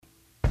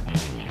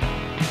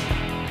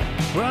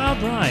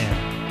Rob Ryan,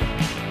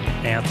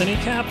 Anthony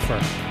Kapfer,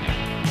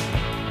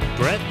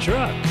 Brett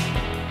Druck,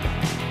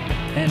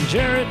 and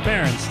Jarrett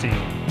Berenstein.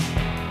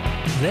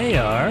 They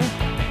are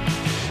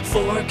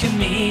four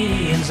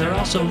comedians. They're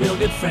also real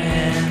good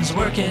friends,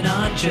 working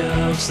on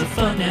jokes. The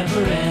fun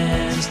never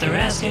ends. They're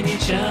asking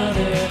each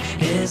other,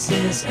 is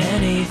this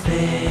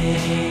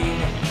anything?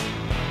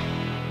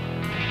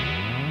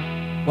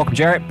 Welcome,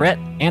 Jarrett, Brett,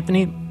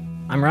 Anthony.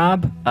 I'm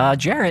Rob.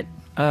 Jarrett,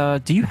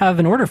 do you have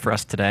an order for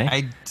us today?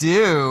 I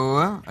do.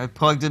 I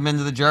plugged him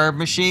into the jar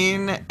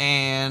machine,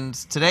 and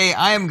today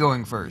I am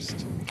going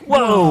first.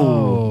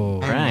 Whoa!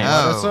 Right.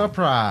 What a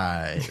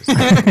surprise.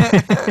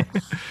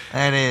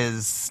 That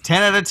is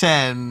 10 out of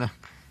 10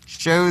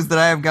 shows that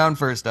I have gone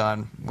first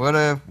on. What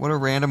a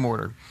random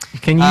order.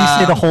 Can you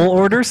say the whole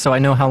order so I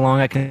know how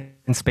long I can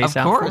space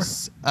out for? Of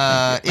course.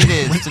 It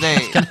is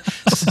today.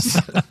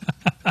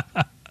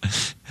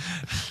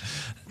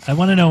 I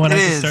want to know when I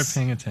can start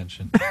paying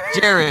attention.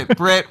 Jarrett,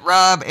 Brett,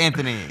 Rob,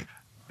 Anthony.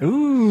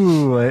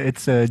 Ooh,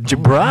 it's a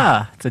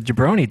Jabra. It's a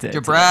jabroni day.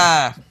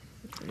 Jabra.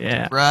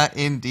 Yeah. Jabra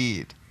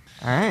indeed.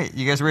 All right,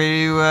 you guys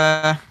ready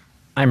to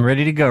I'm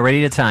ready to go.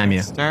 Ready to time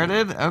you.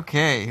 started?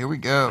 Okay, here we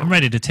go. I'm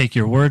ready to take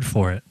your word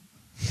for it.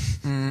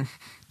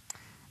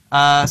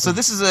 So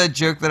this is a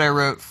joke that I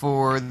wrote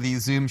for the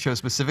Zoom show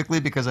specifically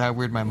because of how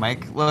weird my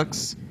mic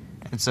looks.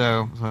 And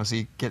so I want to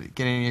see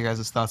getting your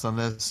guys' thoughts on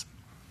this.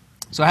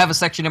 So I have a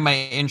section in my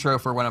intro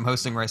for when I'm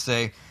hosting where I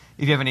say,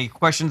 if you have any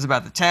questions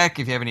about the tech,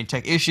 if you have any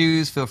tech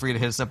issues, feel free to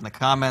hit us up in the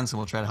comments and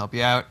we'll try to help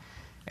you out.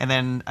 And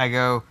then I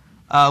go,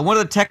 one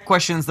of the tech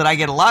questions that I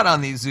get a lot on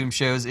these Zoom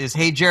shows is,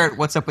 hey, Jarrett,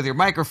 what's up with your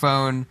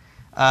microphone?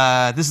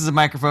 This is a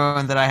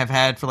microphone that I have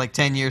had for like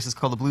 10 years. It's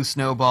called the Blue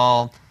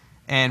Snowball.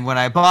 And when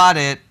I bought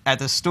it at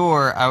the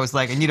store, I was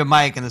like, I need a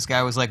mic. And this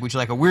guy was like, would you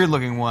like a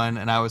weird-looking one?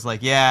 And I was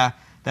like, yeah,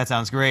 that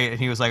sounds great.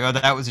 And he was like, oh,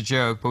 that was a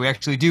joke. But we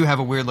actually do have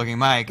a weird-looking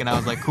mic. And I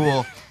was like,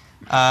 cool.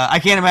 I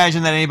can't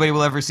imagine that anybody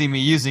will ever see me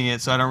using it,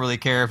 so I don't really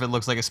care if it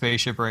looks like a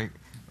spaceship or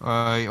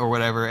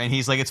whatever. And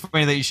he's like, it's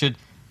funny that you should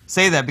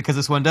say that because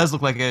this one does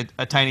look like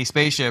a tiny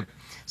spaceship.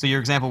 So your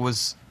example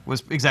was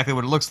exactly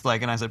what it looks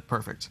like. And I said,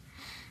 perfect.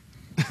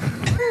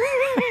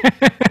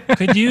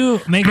 Could you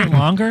make it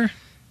longer?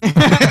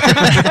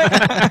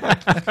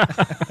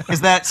 Is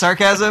that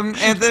sarcasm,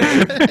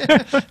 Anthony?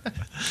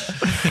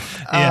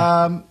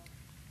 Yeah.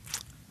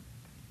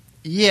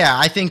 Yeah,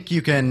 I think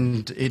you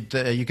can.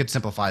 You could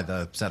simplify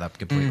the setup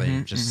completely.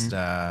 You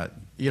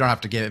don't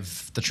have to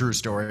give the true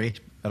story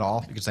at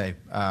all. You could say,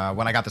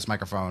 when I got this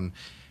microphone,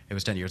 it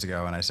was 10 years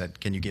ago, and I said,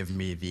 "Can you give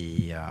me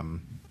the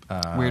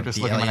Weirdest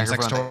the looking alien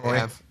sex microphone toy?" they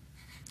have.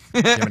 Do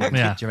you have any,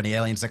 Yeah. do you have any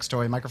alien sex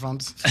toy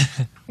microphones?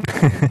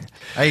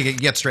 I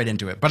get straight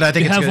into it, but I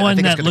think You it's have good. I one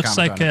think it's that good to looks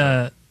comment like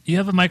on it. you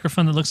have a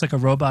microphone that looks like a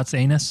robot's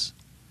anus.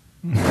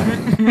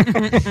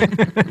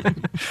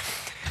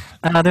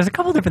 There's a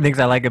couple different things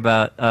I like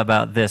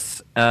about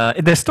this.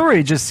 The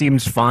story just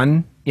seems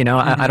fun. You know,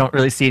 I don't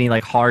really see any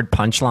like hard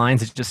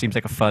punchlines. It just seems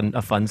like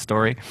a fun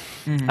story.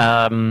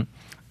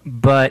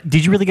 But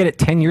did you really get it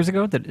 10 years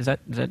ago? Is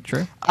that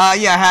true?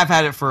 Yeah, I have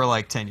had it for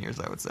like 10 years,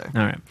 I would say.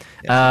 All right.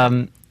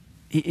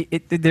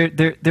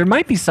 There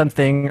might be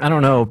something, I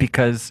don't know,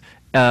 because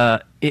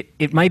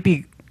it might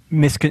be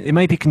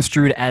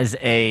construed as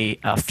a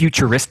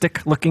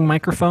futuristic looking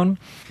microphone,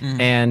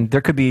 and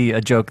there could be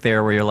a joke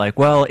there where you're like,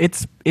 well,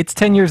 it's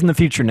 10 years in the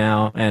future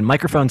now, and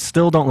microphones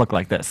still don't look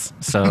like this.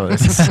 So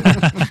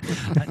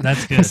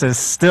That's good. this is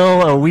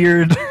still a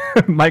weird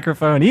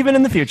microphone, even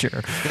in the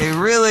future. They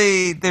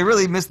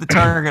really missed the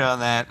target on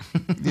that.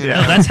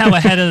 No, that's how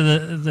ahead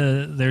of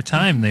their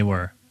time they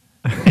were.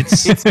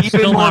 It's Even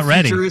still more not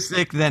ready.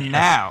 futuristic than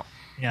now.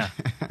 Yeah.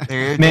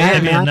 They're- May I-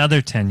 Maybe may I- another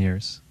 10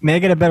 years. May I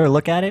get a better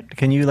look at it?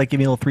 Can you like give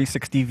me a little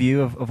 360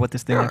 view of what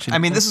this thing actually? I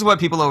mean, looks this is what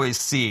people always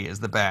see is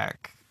the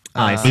back.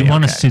 like? I We see,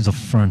 want to okay. see the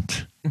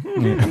front.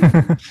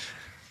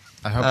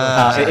 I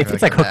hope If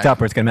it's like hooked up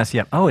or it's gonna mess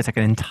you up. Oh, it's like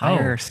an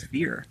entire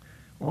sphere.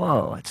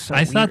 Whoa, it's so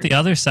I thought weird. the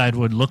other side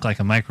would look like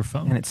a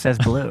microphone. And it says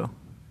blue.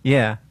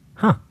 Yeah.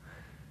 Huh.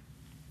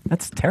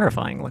 That's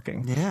terrifying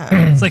looking.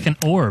 Yeah. It's like an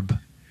orb.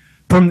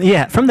 From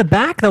the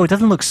back though, it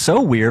doesn't look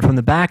so weird. From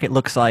the back, it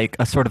looks like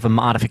a sort of a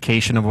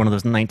modification of one of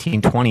those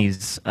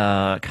 1920s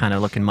kind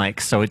of looking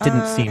mics. So it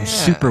didn't seem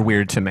super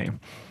weird to me.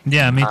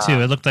 Yeah, me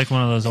too. It looked like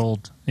one of those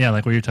old,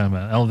 like what you're talking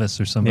about, Elvis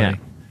or somebody.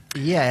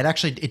 Yeah,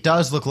 it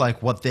does look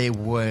like what they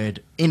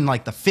would in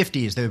like the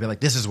 50s. They would be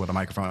like, this is what a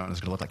microphone is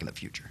going to look like in the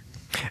future.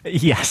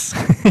 Yes.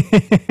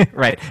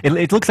 Right.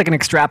 It looks like an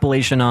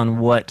extrapolation on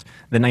what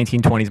the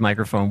 1920s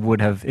microphone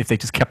would have if they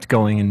just kept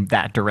going in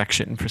that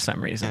direction for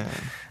some reason.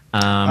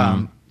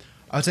 I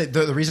would say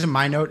the reason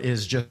my note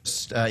is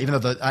just,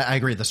 even though I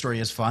agree the story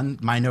is fun,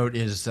 my note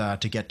is to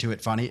get to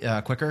it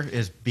quicker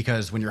is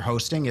because when you're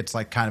hosting, it's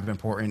like kind of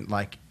important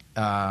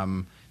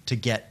to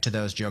get to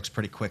those jokes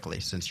pretty quickly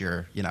since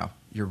you're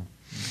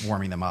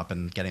warming them up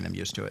and getting them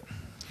used to it.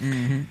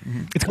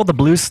 It's called the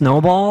Blue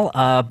Snowball,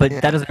 but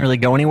that doesn't really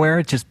go anywhere.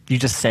 You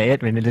just say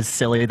it. I mean, it is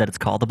silly that it's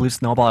called the Blue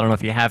Snowball. I don't know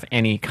if you have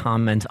any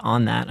comment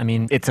on that. I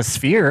mean, it's a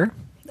sphere.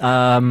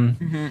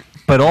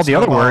 But all the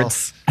other Snowball.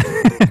 words,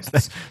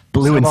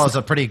 blue and Snowball is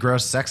a pretty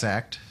gross sex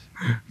act.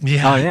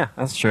 Yeah. oh yeah,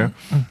 that's true.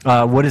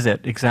 What is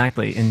it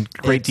exactly in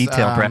great It's,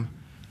 detail, Brett?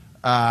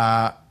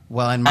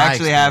 Well, in I my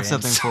actually have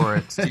something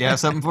experience- for it. Do you have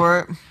something for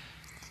it?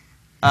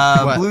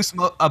 What?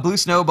 A blue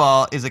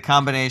snowball is a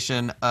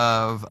combination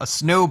of a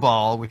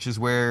snowball, which is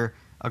where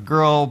a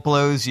girl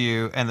blows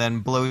you and then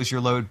blows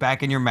your load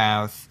back in your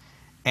mouth,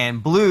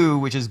 and blue,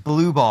 which is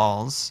blue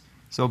balls.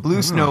 So a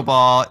blue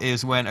snowball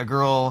is when a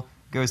girl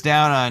goes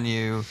down on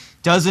you,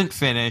 doesn't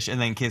finish, and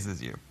then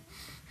kisses you.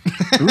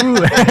 Ooh.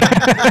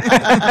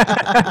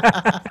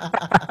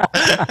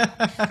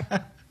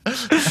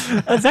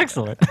 That's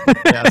excellent.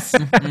 Yes.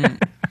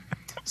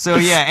 So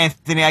yeah,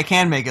 Anthony, I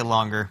can make it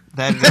longer.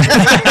 That is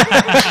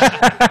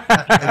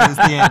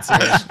the answer.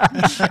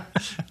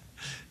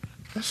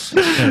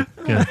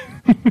 Good.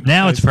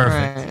 Now it's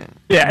perfect. Right.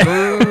 Yeah.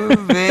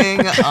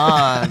 Moving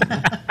on.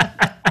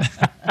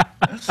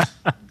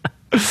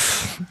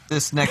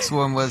 This next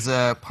one was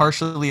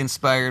partially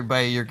inspired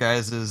by your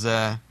guys'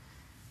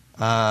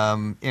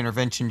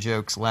 intervention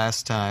jokes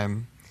last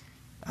time.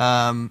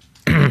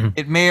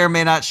 It may or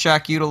may not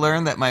shock you to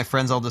learn that my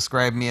friends all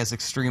describe me as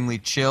extremely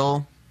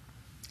chill.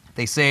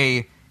 They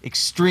say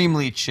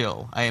extremely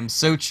chill. I am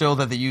so chill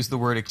that they use the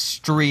word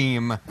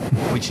extreme,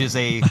 which is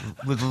the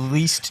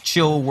least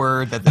chill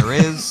word that there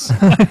is.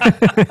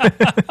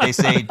 They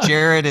say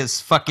Jared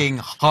is fucking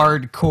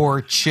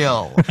hardcore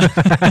chill.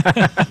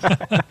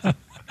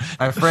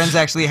 My friends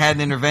actually had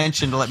an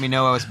intervention to let me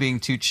know I was being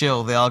too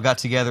chill. They all got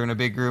together in a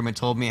big room and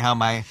told me how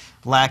my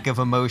lack of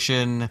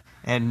emotion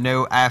and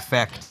no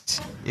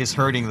affect is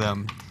hurting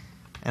them.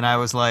 And I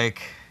was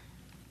like,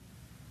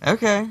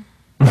 okay.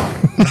 I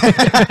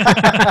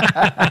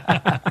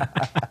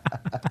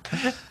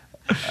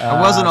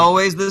wasn't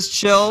always this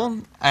chill.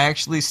 I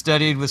actually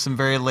studied with some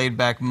very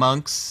laid-back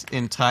monks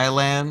in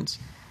Thailand.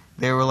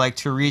 They were like,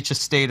 to reach a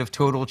state of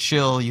total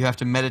chill, you have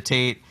to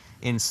meditate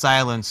in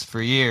silence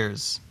for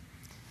years.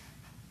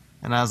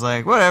 And I was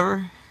like,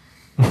 whatever.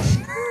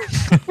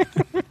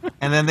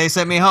 And then they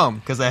sent me home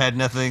because I had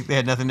nothing. They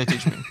had nothing to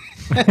teach me.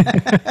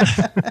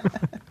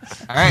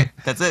 All right,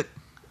 that's it.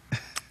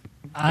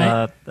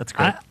 That's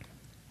great.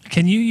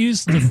 Can you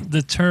use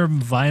the term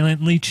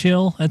violently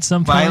chill at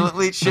some point?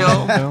 Violently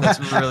chill. That's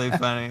really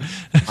funny.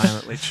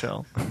 Violently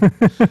chill.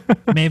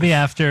 Maybe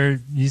after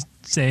you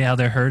say how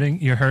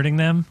you're hurting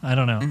them. I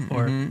don't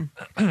know.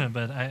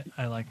 But I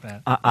like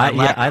that.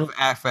 Lack of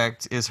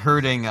affect is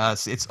hurting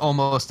us. It's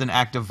almost an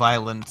act of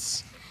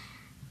violence.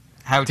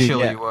 How Dude, chill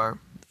yeah. you are.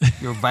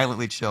 You're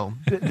violently chill.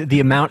 The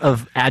amount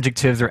of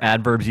adjectives or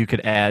adverbs you could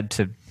add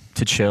to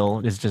chill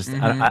is just.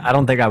 I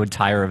don't think I would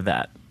tire of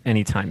that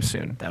anytime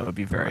soon. That would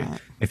be very.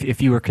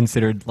 If you were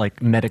considered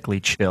like medically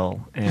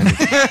chill and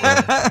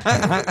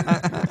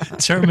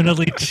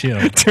Terminally chill.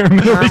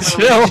 terminally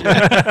chill.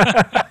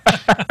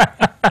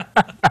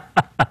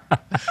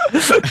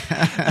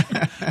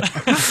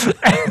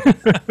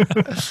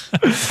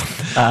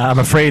 I'm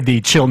afraid the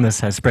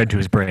chillness has spread to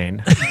his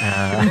brain.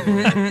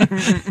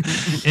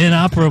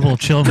 Inoperable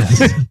chillness.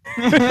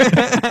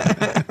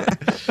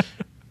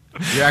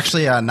 You're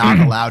actually not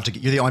allowed to.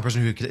 You're the only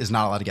person who is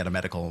not allowed to get a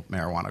medical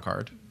marijuana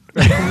card.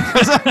 It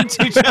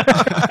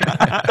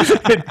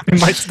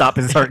might stop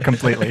his heart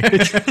completely. They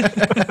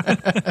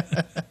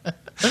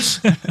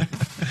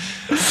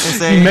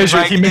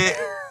say,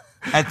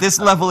 at this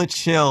level of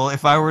chill,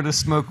 if I were to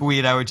smoke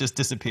weed, I would just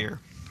disappear.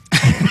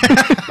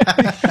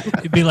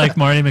 It'd be like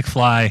Marty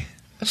McFly.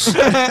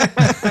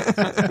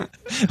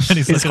 When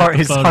he's His looking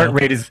at the heart photo.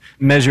 rate is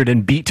measured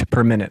in beat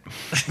per minute.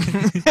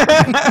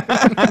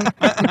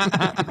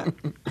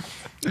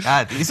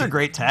 God, these are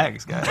great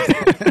tags, guys.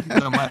 Thank you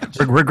so much.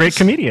 We're great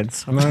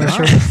comedians. I'm not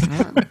sure.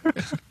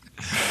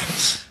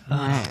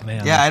 Oh,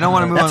 man. Yeah, I don't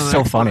want to move on to That's the so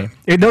next funny.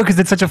 one. No, because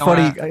it's such a I don't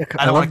funny. wanna- I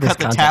I don't love want to this cut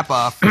the concept. tap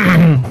off.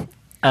 But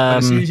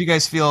as soon as you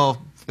guys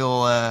feel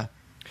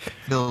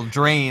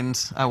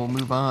drained, I will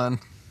move on.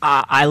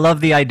 I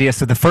love the idea.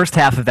 So the first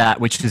half of that,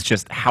 which is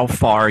just how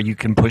far you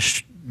can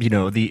push,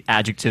 the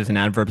adjectives and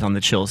adverbs on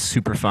the chill, is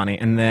super funny.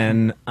 And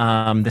then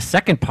the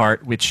second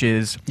part, which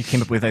is you came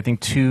up with, I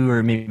think, 2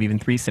 or maybe even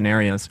 3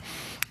 scenarios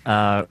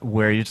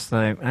where you're just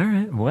like, all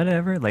right,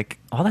 whatever. Like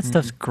all that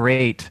stuff's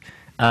great.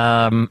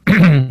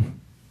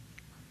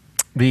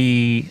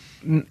 Maybe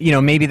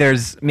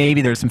there's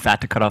some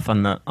fat to cut off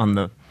on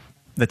the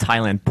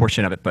Thailand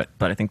portion of it, but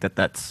I think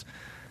that's.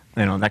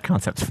 That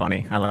concept's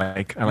funny. I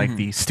like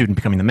the student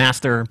becoming the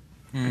master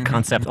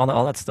concept.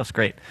 All that stuff's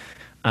great.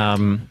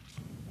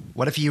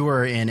 What if you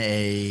were in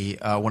a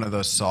one of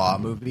those Saw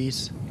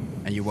movies,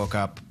 and you woke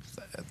up,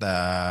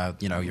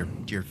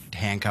 you're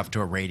handcuffed to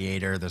a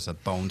radiator. There's a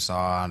bone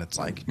saw, and it's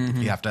like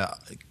you have to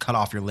cut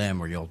off your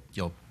limb, or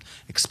you'll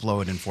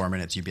explode in 4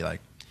 minutes. You'd be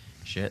like,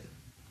 shit.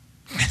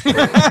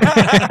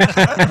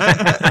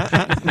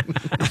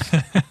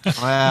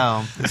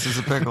 Wow, this is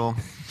a pickle.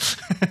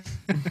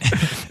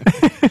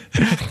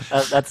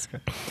 That's.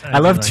 I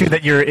love too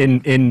that you're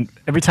in.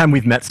 Every time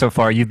we've met so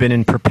far, you've been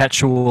in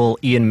perpetual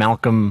Ian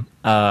Malcolm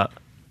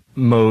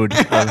mode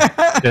of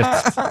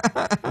just,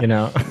 you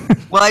know.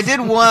 Well, I did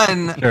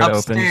one Sure, it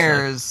opens,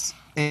 upstairs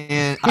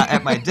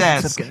at my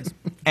desk,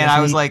 and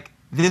I was like,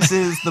 "This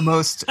is the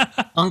most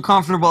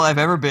uncomfortable I've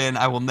ever been.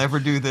 I will never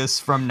do this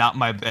from not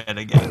my bed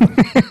again."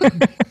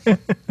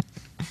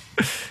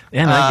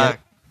 Yeah, no, I get it.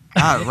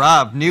 God,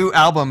 Rob, new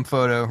album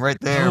photo right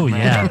there. Oh,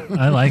 man. yeah.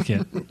 I like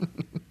it.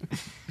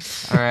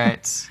 All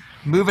right,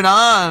 moving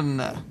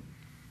on.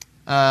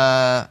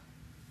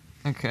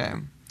 Okay.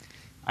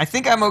 I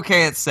think I'm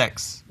okay at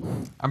sex.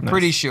 I'm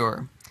pretty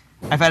sure.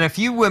 I've had a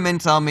few women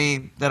tell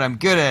me that I'm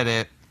good at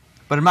it,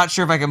 but I'm not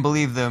sure if I can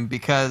believe them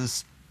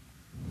because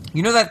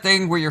you know that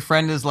thing where your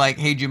friend is like,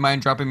 "Hey, do you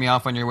mind dropping me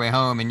off on your way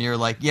home?" And you're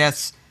like,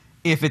 "Yes,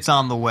 if it's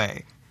on the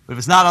way. But if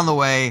it's not on the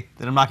way,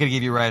 then I'm not going to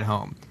give you a ride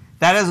home."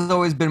 That has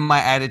always been my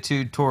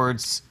attitude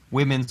towards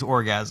women's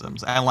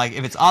orgasms. And like,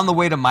 if it's on the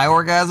way to my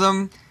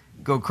orgasm,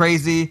 go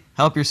crazy,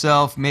 help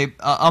yourself. Maybe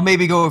I'll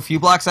maybe go a few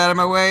blocks out of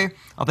my way.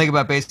 I'll think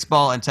about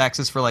baseball in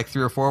Texas for like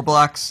 3 or 4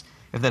 blocks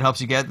if that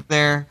helps you get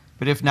there.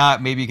 But if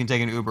not, maybe you can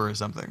take an Uber or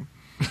something.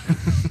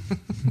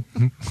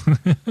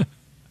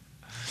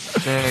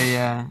 So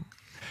yeah.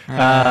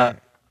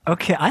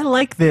 Okay, I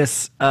like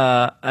this.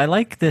 I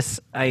like this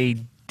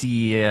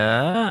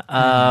idea.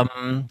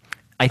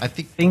 I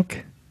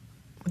think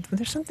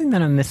there's something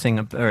that I'm missing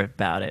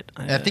about it.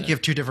 I think you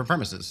have two different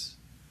premises.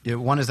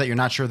 One is that you're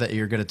not sure that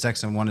you're good at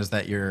sex, and one is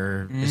that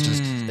you're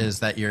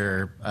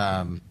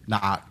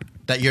not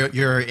that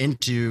you're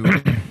into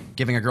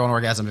giving a girl an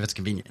orgasm if it's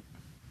convenient.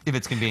 If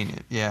it's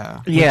convenient,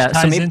 yeah. Yeah, Which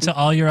ties into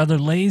all your other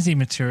lazy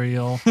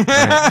material.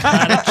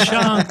 Got a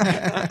chunk.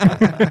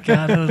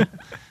 got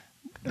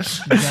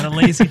a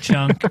lazy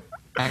chunk.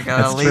 I got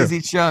That's a true.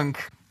 lazy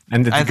chunk.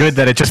 and it's good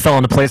that it just fell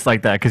into place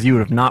like that because you would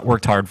have not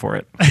worked hard for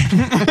it.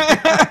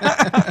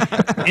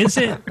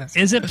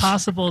 Is it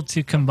possible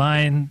to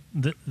combine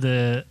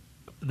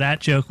that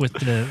joke with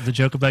the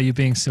joke about you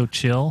being so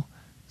chill,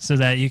 so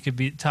that you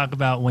could talk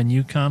about when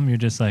you come, you're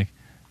just like,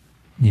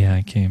 yeah,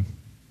 I came.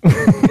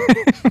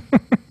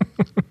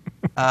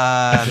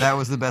 That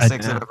was the best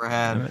sex I've ever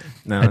had.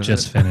 No, I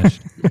just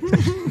finished.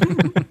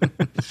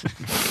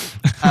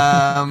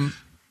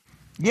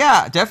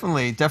 Yeah,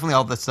 definitely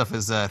all that stuff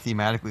is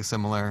thematically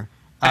similar.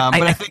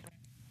 But I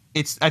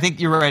think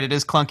you're right. It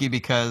is clunky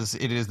because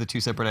it is the two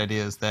separate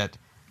ideas that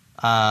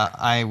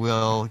I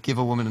will give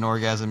a woman an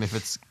orgasm if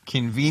it's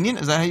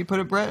convenient. Is that how you put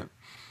it, Brett?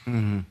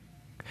 Mm-hmm.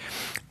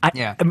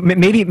 Yeah.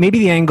 Maybe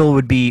the angle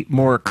would be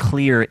more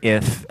clear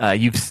if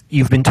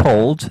you've been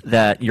told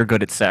that you're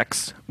good at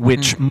sex,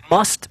 which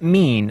must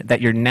mean that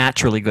you're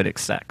naturally good at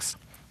sex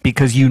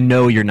because you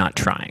know you're not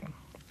trying.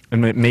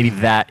 And maybe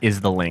that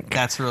is the link.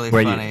 That's really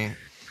where funny.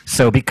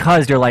 So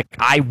because you're like,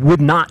 I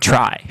would not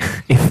try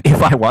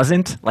if I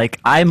wasn't. Like,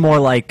 I'm more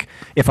like,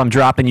 if I'm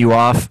dropping you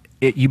off,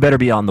 you better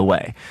be on the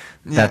way.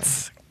 Yeah.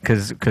 That's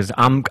because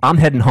I'm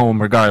heading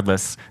home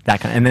regardless.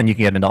 And then you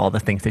can get into all the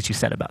things that you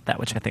said about that,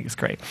 which I think is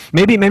great.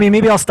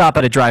 Maybe I'll stop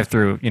at a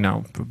drive-through,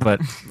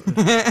 but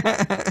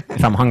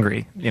if I'm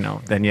hungry,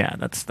 then yeah,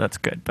 that's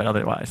good. But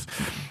otherwise,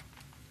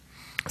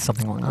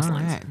 something along those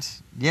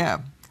lines. Right.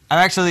 Yeah. I'm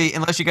actually,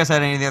 unless you guys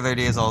had any of the other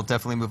ideas, I'll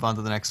definitely move on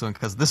to the next one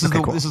because this is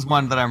Okay, cool. this is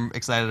one that I'm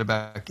excited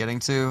about getting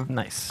to.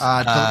 Nice.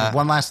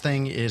 One last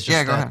thing is just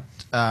Yeah, go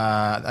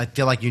that I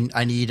feel like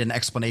I need an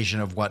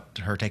explanation of what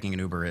her taking an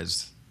Uber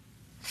is.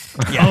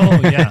 Oh,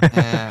 yeah.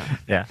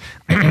 Yeah.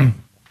 Yeah.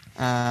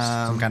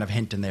 Some kind of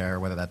hint in there,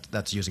 whether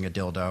that's using a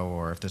dildo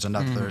or if there's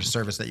another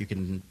service that you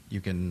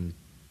can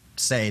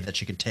say that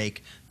she could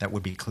take that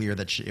would be clear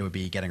that it would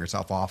be getting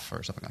herself off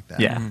or something like that.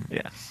 Yeah.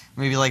 Yeah.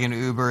 Maybe like an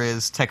Uber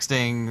is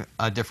texting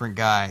a different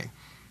guy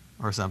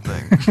or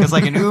something. Because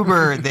like an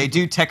Uber, they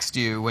do text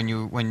you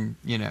when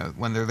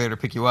they're there to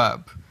pick you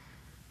up.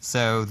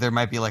 So there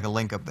might be like a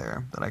link up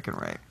there that I can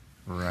write.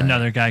 Right.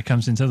 Another guy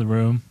comes into the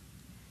room.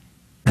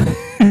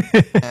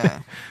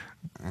 Yeah.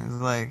 It's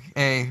like,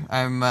 hey,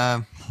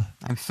 I'm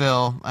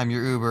Phil. I'm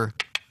your Uber.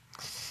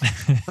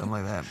 Something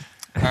like that.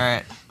 All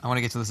right. I want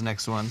to get to this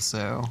next one.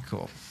 So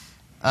Cool.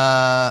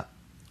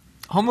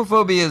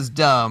 Homophobia is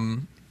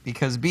dumb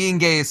because being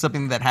gay is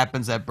something that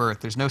happens at birth.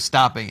 There's no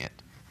stopping it.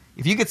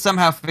 If you could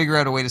somehow figure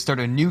out a way to start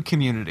a new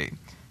community,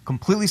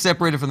 completely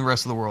separated from the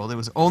rest of the world, it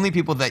was only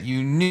people that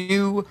you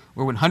knew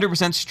were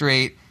 100%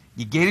 straight,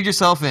 you gated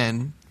yourself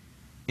in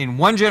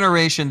one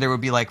generation, there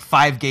would be like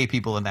 5 gay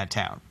people in that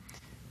town.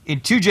 In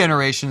 2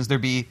 generations,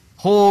 there'd be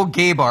whole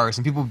gay bars,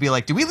 and people would be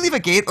like, do we leave a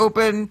gate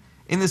open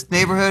in this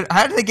neighborhood?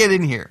 How did they get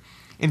in here?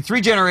 In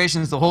 3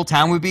 generations, the whole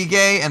town would be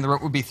gay, and the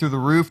rent would be through the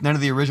roof. None of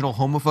the original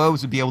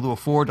homophobes would be able to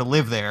afford to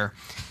live there.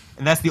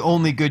 And that's the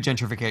only good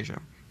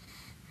gentrification.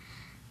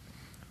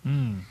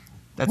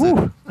 That's it.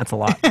 Ooh, that's a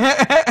lot.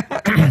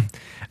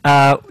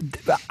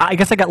 I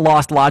guess I got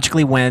lost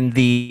logically when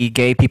the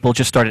gay people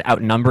just started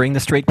outnumbering the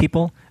straight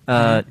people.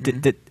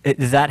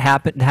 Does that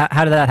happen?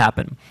 How did that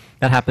happen?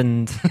 That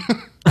happened.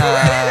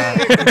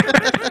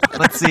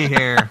 Let's see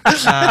here. All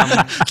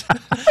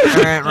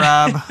right,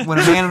 Rob. When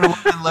a man and a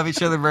woman love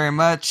each other very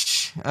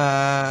much,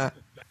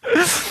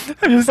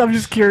 I'm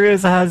just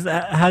curious.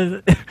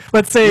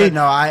 Let's say Yeah,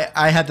 no,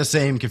 I had the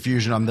same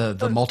confusion on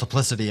the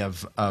multiplicity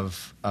of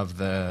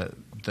the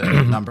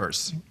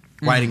numbers.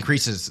 Why it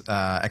increases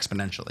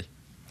exponentially.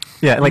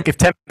 Yeah, like if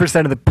 10%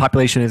 of the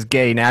population is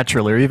gay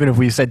naturally, or even if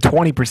we said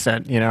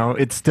 20%,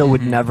 it still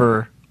would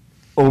never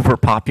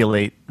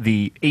overpopulate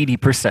the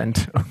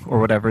 80% or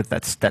whatever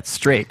that's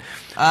straight.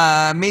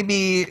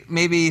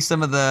 Maybe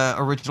some of the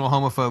original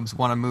homophobes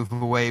want to move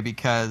away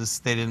because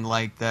they didn't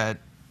like that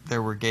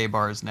there were gay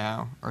bars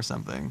now or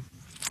something.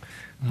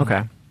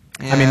 Okay.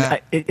 Yeah. I mean,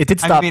 it did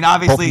stop. I mean,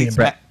 obviously, both me and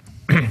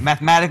Brett.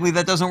 mathematically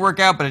that doesn't work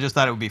out, but I just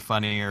thought it would be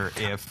funnier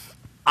if.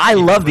 I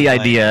people love the were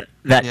like- idea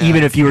that Yeah.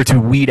 even if you were to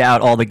weed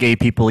out all the gay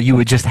people, you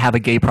would just have a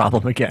gay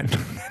problem again.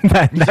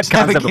 that Just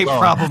have a concept gay alone.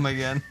 problem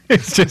again.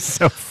 It's just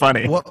so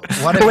funny. What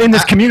well, if in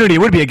this community, it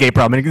would be a gay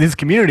problem. In this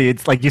community,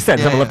 it's like you said,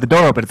 Yeah, someone yeah. left the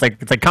door open. It's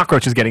like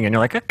cockroaches getting in.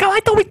 You're like, oh, I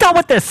thought we dealt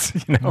with this.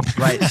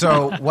 Right.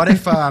 So what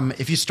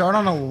if you start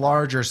on a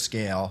larger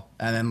scale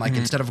and then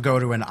instead of go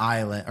to an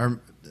island, or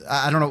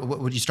I don't know, what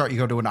would you start? You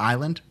go to an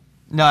island?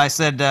 No, I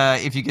said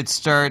if you could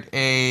start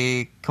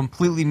a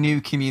completely new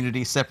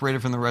community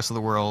separated from the rest of the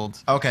world.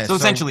 Okay, So so-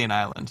 essentially an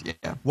island.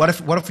 Yeah. What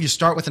if you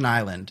start with an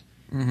island,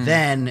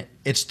 then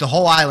it's the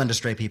whole island of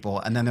straight people,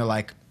 and then they're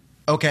like,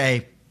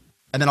 okay,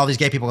 and then all these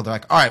gay people, they're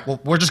like, all right, well,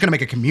 we're just gonna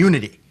make a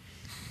community,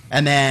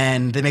 and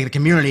then they make the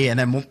community, and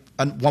then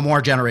one more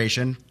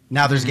generation,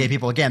 now there's gay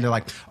people again. They're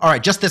like, all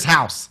right, just this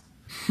house.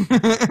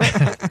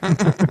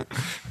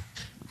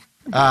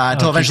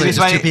 Until eventually It's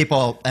it's just two funny-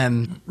 people,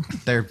 and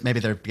maybe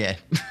they're gay.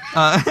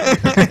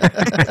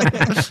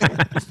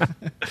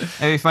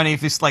 It'd be funny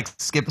if you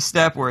just skip a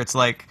step where it's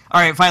like,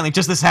 all right, finally,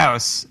 just this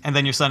house, and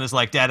then your son is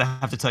like, Dad, I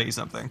have to tell you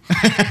something.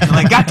 You're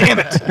like, God damn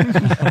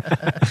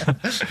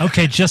it!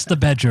 Okay, just the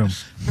bedroom.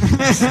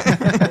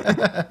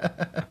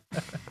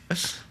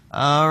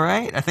 All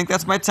right, I think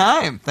that's my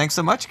time. Thanks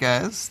so much,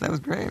 guys. That was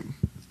great.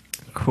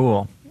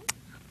 Cool.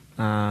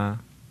 Yeah,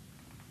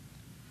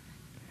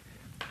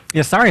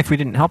 sorry if we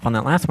didn't help on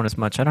that last one as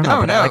much. I don't know.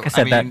 No, but no, like I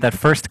said, I mean- that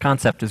first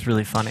concept is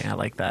really funny. I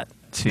like that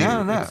too.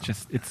 No.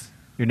 It's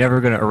you're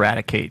never going to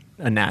eradicate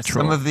a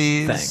natural Some of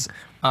these thing.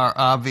 are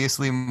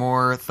obviously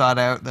more thought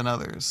out than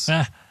others.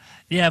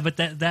 Yeah, but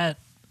that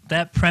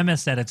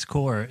premise at its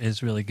core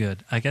is really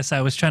good. I guess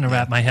I was trying to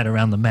wrap my head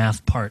around the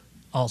math part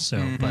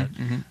also, but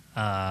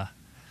I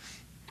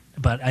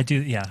do.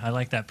 Yeah, I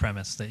like that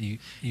premise that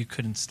you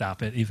couldn't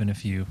stop it even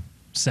if you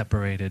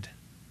separated.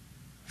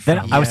 Then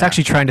I was Yeah.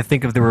 actually trying to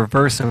think of the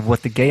reverse of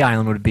what the gay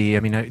island would be. I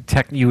mean,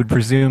 you would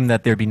presume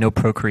that there'd be no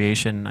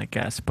procreation, I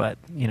guess, but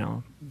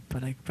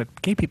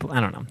but gay people,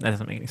 I don't know. That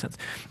doesn't make any sense.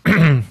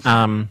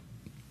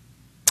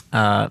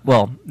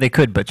 Well, they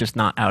could, but just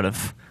not out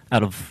of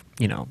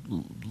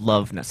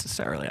love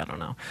necessarily. I don't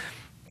know,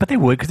 but they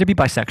would because they'd be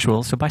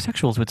bisexuals. So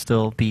bisexuals would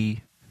still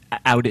be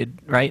outed,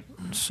 right?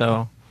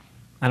 So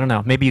I don't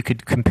know. Maybe you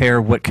could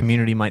compare what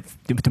community might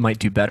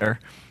do better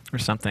or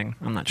something.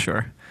 I'm not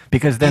sure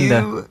because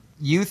then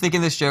You thinking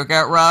this joke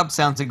out, Rob,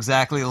 sounds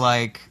exactly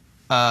like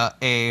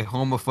a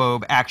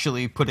homophobe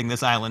actually putting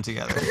this island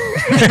together.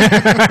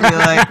 You're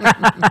like,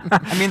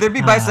 I mean, there'd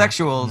be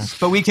bisexuals,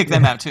 but we kick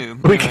them out too.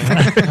 But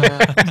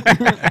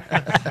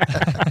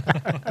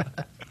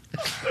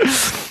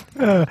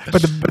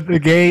the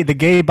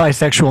gay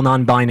bisexual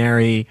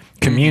non-binary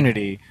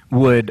community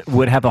would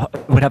have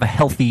a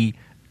healthy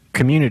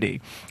community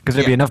because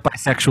there'd be Yeah. enough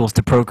bisexuals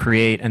to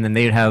procreate, and then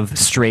they'd have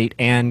straight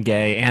and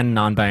gay and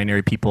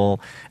non-binary people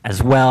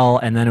as well,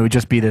 and then it would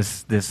just be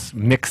this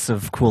mix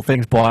of cool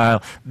things.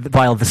 While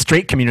the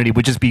straight community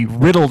would just be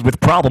riddled with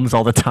problems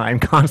all the time,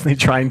 constantly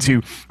trying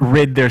to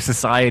rid their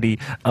society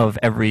of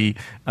every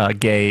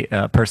gay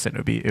person.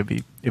 It'd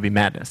be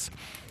madness.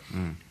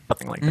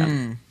 Something like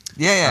that.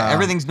 Yeah.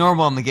 Everything's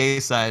normal on the gay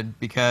side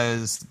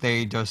because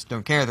they just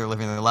don't care. They're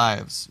living their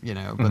lives,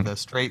 But the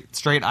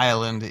straight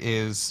island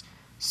is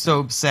so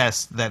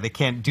obsessed that they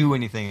can't do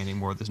anything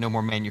anymore. There's no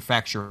more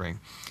manufacturing.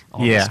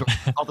 All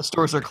the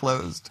stores are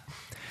closed.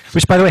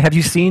 Which, by the way, have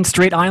you seen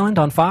Straight Island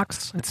on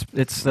Fox?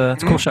 It's a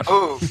cool show.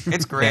 Oh,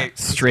 it's great. Yeah,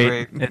 It's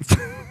straight. great. It's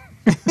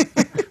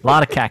a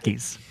lot of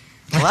khakis.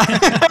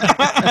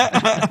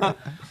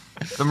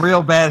 Some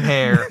real bad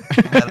hair.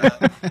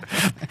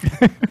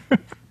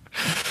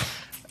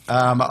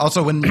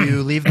 Also, when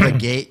you leave the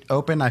gate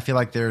open, I feel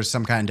like there's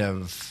some kind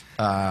of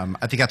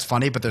I think that's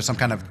funny, but there's some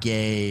kind of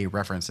gay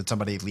reference. Did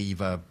somebody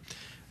leave a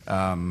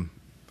I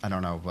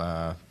don't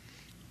know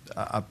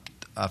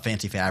a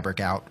fancy fabric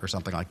out or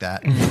something like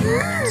that?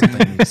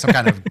 Some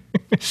kind of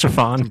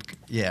Chiffon.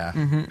 yeah.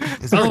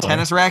 Is there a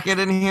tennis racket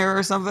in here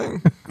or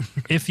something?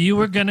 If you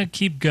were gonna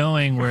keep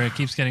going where it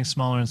keeps getting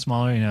smaller and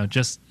smaller,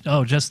 just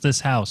this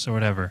house or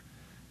whatever,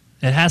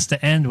 it has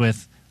to end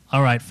with,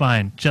 all right,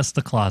 fine, just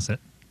the closet.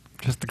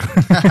 Just the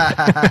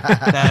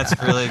That's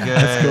really good.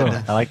 That's cool.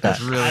 I like that.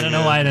 That's really I don't know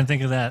good. why I didn't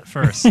think of that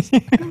first.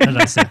 What did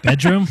I say?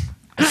 Bedroom?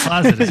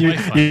 Closet is way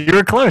fun. you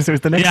were close. It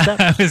was the next Yeah, step.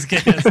 I was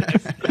getting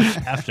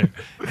after.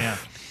 Yeah.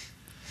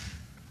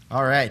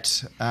 All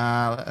right.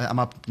 I'm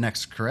up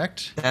next,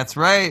 correct? That's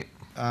right.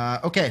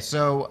 Okay,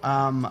 so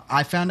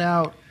I found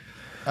out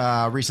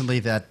recently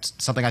that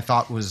something I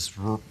thought was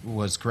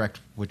correct,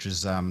 which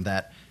is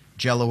that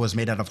Jell-O was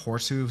made out of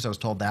horse hooves. I was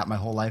told that my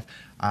whole life.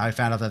 I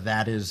found out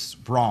that is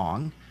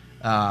wrong.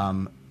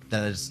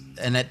 That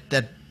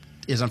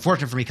is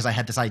unfortunate for me because I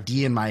had this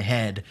idea in my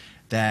head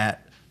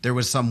that there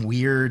was some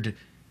weird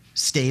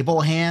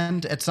stable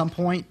hand at some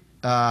point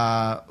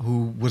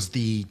who was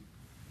the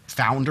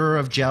founder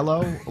of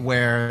Jell-O,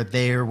 where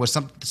there was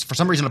for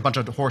some reason a bunch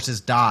of horses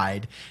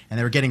died and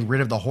they were getting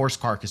rid of the horse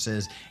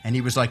carcasses, and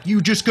he was like,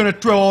 "You just gonna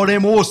throw all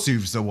them horse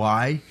hooves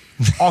away?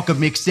 I could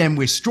mix them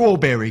with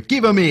strawberry.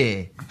 Give them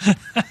here."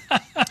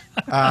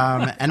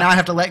 And now I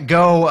have to let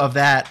go of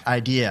that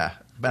idea,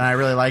 but I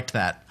really liked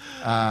that.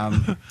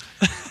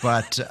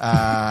 But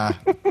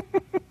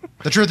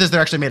the truth is they're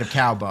actually made of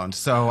cow bones,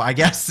 so I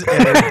guess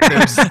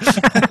there's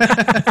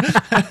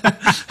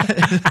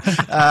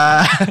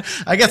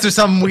I guess there's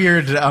some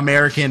weird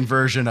American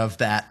version of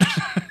that.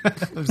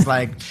 It was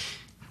like,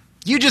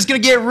 "You just gonna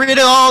get rid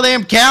of all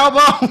them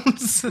cow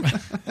bones?"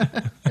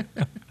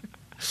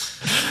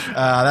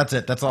 That's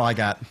it. That's all I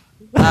got.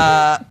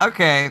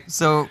 Okay,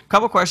 so a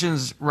couple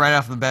questions right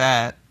off the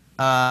bat.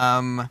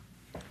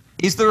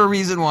 Is there a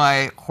reason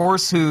why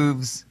horse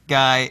hooves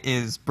guy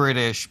is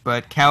British,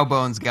 but cow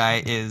bones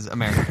guy is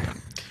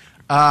American?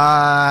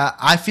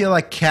 I feel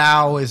like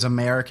cow is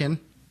American,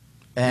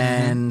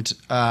 and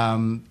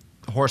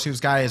horse hooves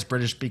guy is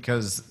British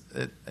because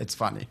it's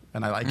funny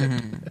and I like it.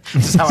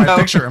 This is how I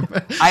picture him.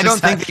 I don't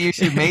think that you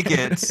should make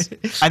it.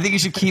 I think you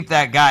should keep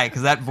that guy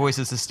because that voice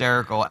is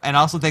hysterical. And I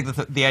also think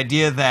that the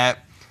idea that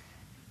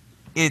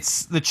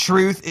the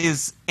truth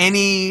is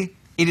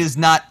it is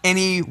not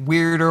any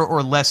weirder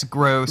or less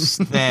gross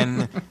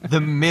than the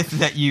myth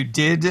that you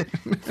did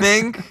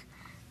think,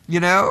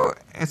 and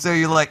so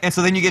you're like, and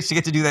so then you get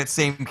to do that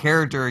same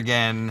character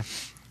again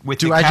with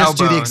the cow bones. Do I just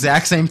do the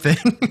exact same thing?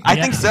 I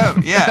think so.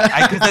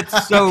 Yeah, because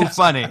that's so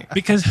funny.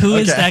 Because who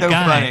is that So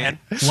guy? funny. And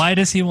why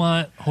does he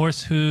want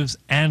horse hooves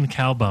and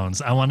cow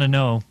bones? I want to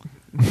know.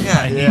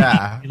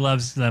 Yeah. He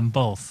loves them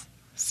both.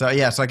 So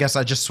I guess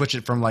I just switch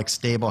it from like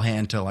stable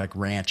hand to like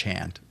ranch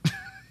hand.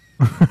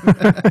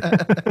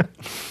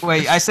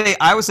 Wait,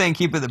 I was saying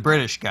keep it the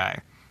British guy.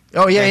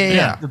 Oh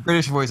yeah. The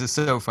British voice is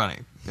so funny.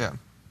 Yeah.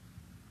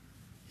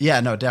 Yeah,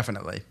 no,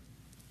 definitely.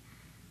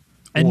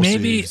 And Horse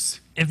maybe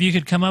hooves. if you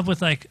could come up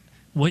with like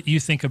what you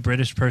think a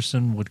British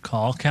person would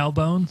call cow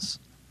bones,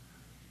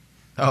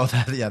 Oh,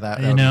 that would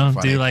you know, be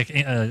funny. do like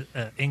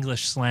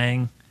English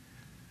slang.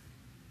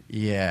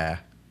 Yeah.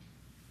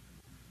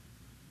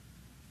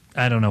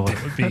 I don't know what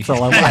it would be. That's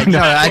all I I want. know.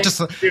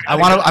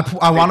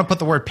 I want to put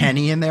the word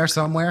penny in there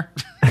somewhere.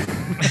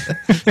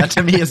 That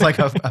to me is like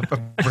a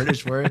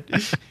British word.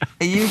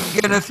 Are you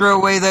gonna throw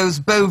away those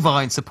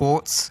bovine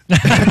supports?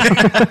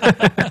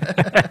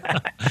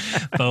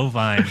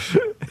 Bovine.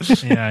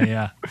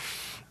 Yeah.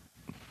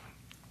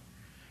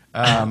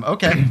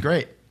 Okay,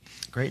 great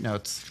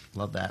notes.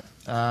 Love that.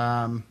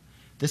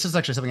 This is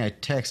actually something I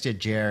texted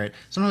Jarrett.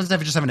 Sometimes I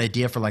just have an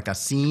idea for like a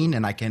scene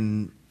and I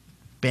can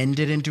bend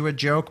it into a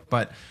joke,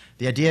 but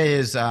the idea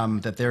is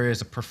that there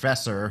is a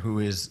professor who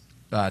is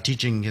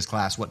teaching his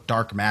class what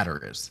dark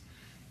matter is.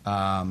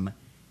 And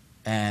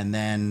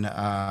then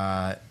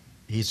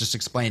he's just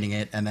explaining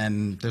it, and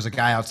then there's a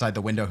guy outside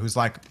the window who's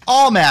like,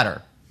 "All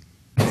matter."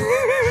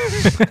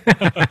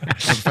 The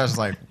professor's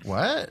like,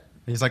 "What?"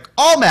 He's like,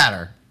 "All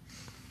matter."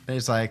 And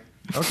he's like,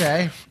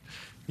 "Okay."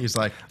 He's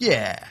like,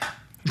 "Yeah."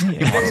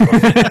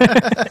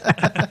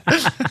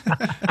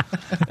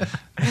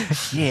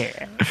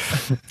 Yeah,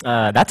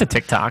 that's a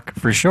TikTok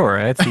for sure.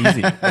 It's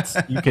easy.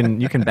 You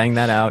can bang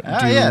that out.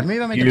 Yeah,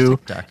 maybe I'll make it a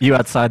TikTok. You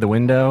outside the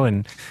window,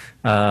 and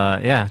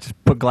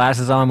just put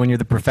glasses on when you're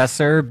the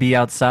professor. Be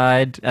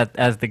outside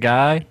as the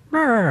guy,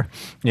 and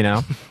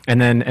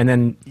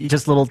then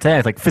just little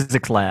tags like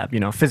physics lab,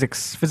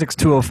 physics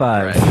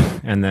 205,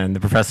 Right. and then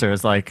the professor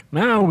is like,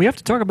 "No, we have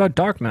to talk about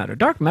dark matter.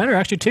 Dark matter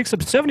actually takes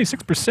up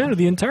 76% of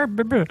the entire,"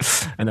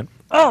 and then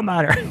all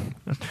matter.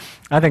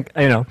 I think,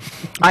 I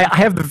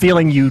have the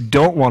feeling you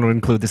don't want to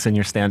include this in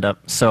your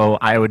stand-up, so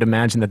I would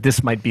imagine that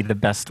this might be the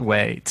best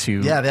way to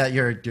You're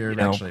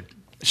actually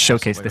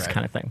showcase absolutely this right.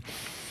 kind of thing.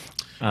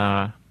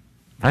 I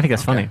think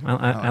that's funny.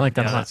 I like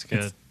that a Yeah, lot. that's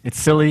good. It's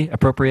silly,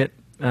 appropriate,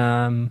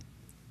 and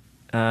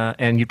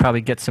you'd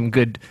probably get some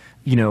good,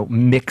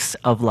 mix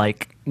of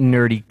like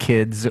nerdy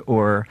kids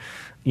or,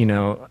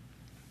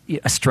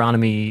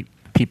 astronomy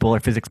people or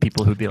physics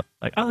people who'd be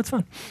like, "Oh, that's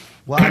fun."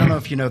 Well, I don't know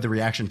if you know the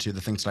reaction to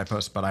the things that I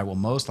post, but I will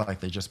most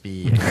likely just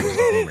be accused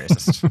of being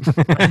racist.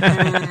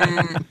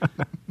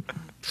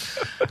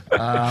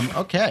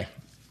 Okay.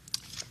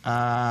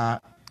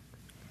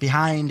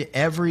 Behind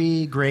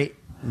every great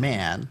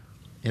man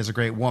is a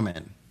great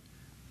woman,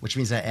 which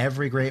means that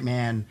every great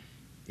man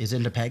is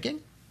into pegging?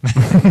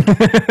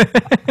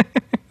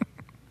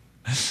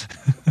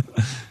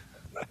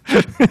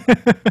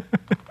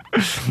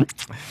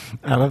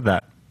 I love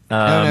that.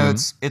 No,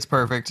 it's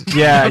perfect.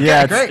 Yeah, Okay,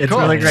 yeah, great, it's cool.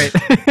 really great.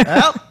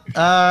 Well,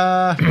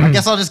 I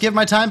guess I'll just give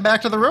my time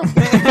back to the room.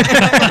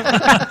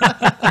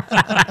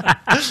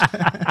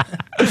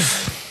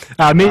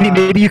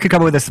 Maybe you could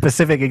come up with a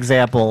specific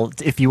example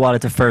if you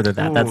wanted to further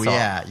that. Ooh, That's all.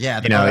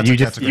 yeah. You know,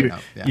 That's a great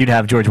note, yeah. you'd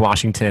have George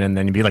Washington, and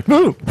then you'd be like,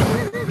 "Woo!"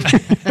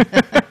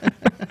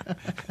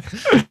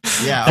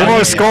 Yeah.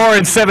 Four score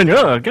and seven.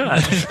 Oh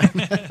God!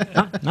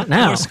 not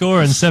now. 4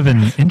 score and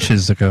 7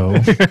 inches ago.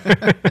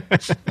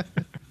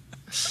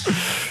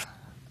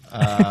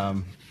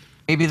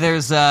 Maybe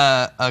there's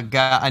a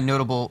guy, a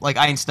notable, like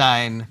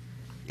Einstein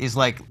is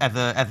like at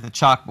the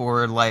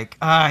chalkboard, like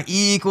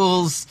E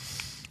equals,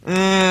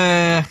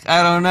 I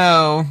don't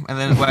know, and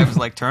then his wife was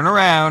like, turn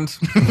around.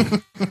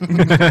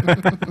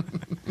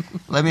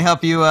 Let me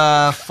help you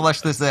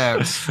flesh this out.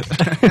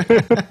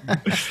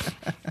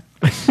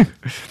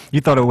 You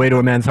thought a way to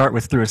a man's heart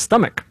was through his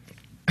stomach.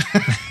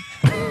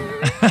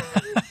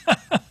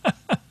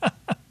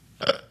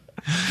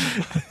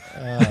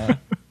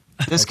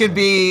 This could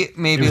be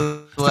maybe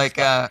like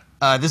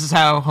this is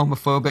how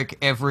homophobic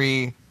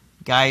every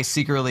guy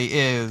secretly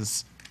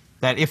is.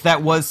 That if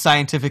that was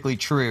scientifically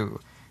true,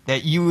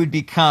 that you would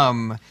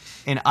become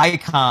an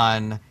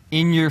icon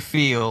in your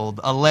field,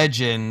 a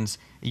legend.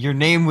 Your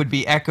name would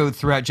be echoed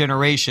throughout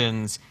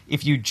generations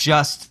if you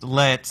just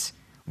let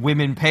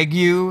women peg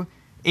you.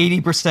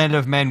 80%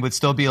 of men would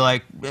still be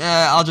like,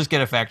 I'll just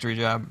get a factory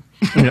job.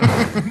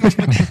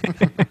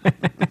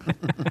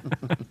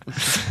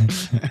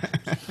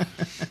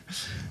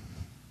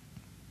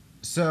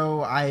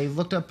 So I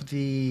looked up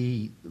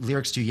the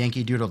lyrics to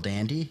Yankee Doodle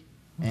Dandy,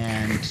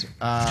 and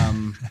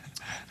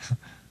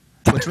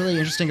what's really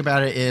interesting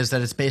about it is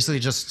that it's basically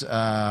just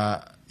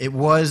it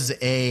was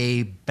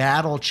a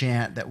battle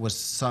chant that was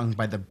sung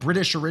by the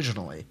British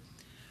originally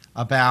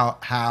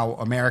about how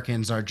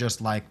Americans are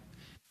just like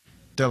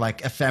they're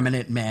like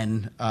effeminate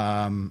men.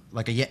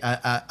 Like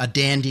a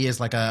dandy is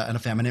like an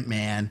effeminate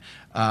man,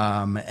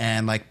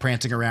 and like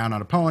prancing around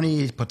on a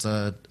pony. He puts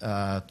a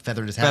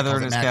feather in his hat,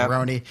 calls it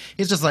macaroni. Cap.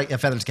 He's just like a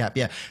feather in his cap.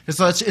 Yeah.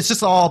 So it's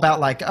just all about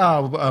like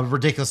a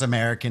ridiculous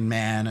American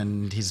man,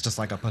 and he's just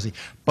like a pussy.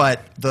 But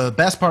the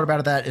best part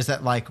about that is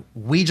that like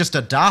we just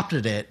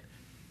adopted it,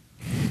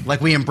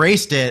 like we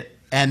embraced it,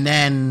 and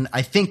then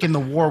I think in the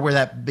war where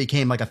that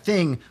became like a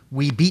thing,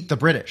 we beat the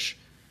British.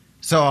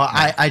 So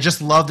I just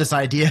love this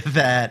idea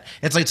that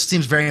it's like it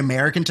seems very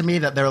American to me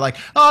that they're like,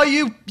 oh,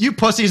 you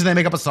pussies, and they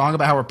make up a song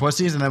about how we're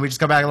pussies, and then we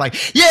just come back and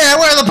like, yeah,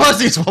 we're the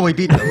pussies. Well, we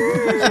beat them. We're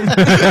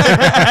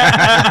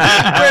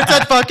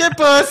such fucking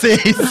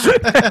pussies.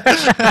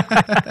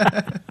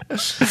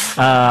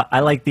 I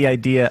like the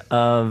idea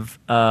of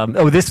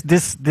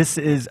this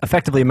is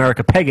effectively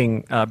America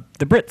pegging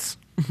the Brits.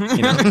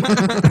 You know?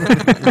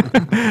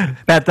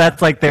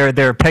 that's like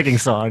their pegging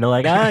song. They're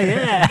like, oh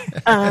yeah,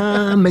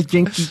 I'm a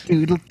Yankee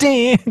Doodle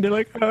Dandy. They're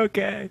like,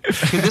 okay.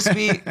 Could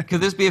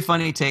this be a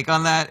funny take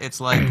on that? It's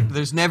like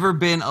there's never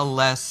been a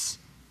less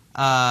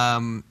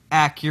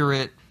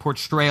accurate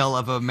portrayal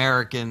of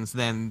Americans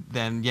than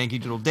Yankee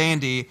Doodle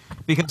Dandy,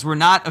 because we're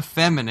not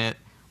effeminate,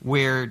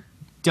 we're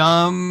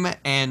dumb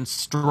and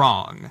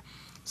strong.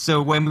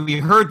 So when we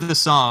heard the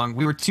song,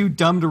 we were too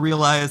dumb to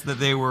realize that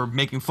they were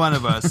making fun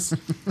of us.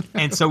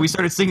 And so we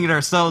started singing it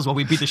ourselves while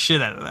we beat the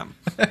shit out of them.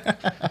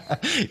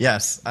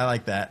 Yes, I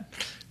like that.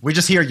 We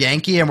just hear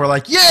Yankee and we're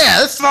like,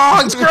 yeah, this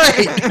song's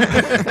great.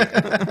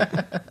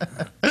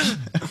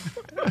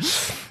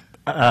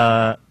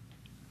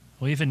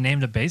 We even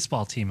named a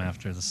baseball team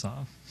after the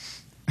song.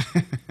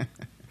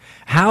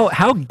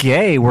 How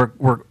gay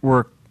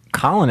were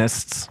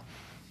colonists?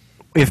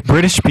 If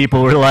British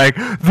people were like,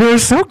 they're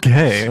so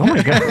gay. Oh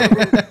my God.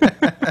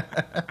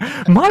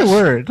 My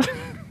word.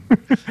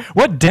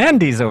 What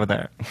dandies over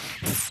there.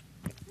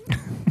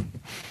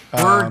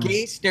 Were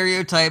gay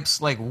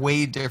stereotypes like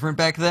way different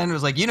back then? It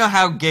was like, you know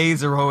how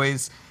gays are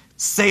always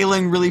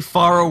sailing really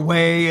far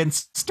away and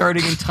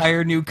starting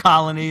entire new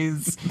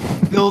colonies,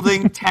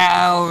 building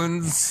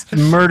towns,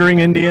 murdering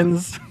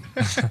Indians.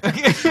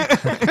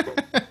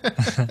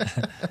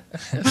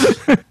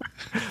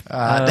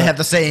 They have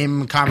the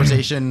same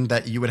conversation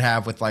that you would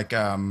have with like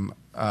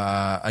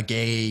a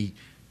gay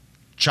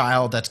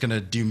child that's going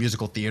to do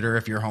musical theater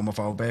if you're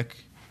homophobic.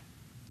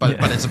 But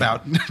it's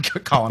about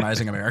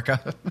colonizing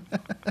America.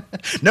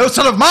 No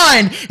son of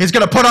mine is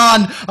going to put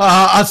on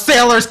a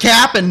sailor's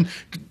cap and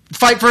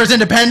fight for his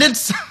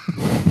independence.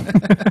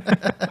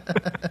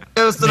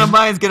 No son of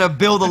mine is going to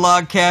build a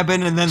log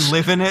cabin and then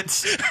live in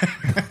it.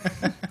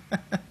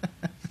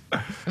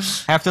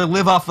 Have to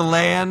live off the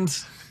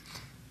land.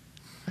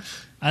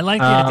 I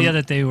like the idea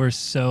that they were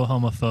so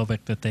homophobic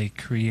that they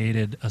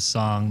created a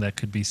song that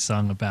could be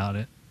sung about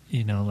it.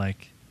 You know,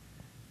 like,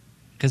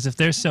 because if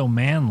they're so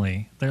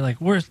manly, they're like,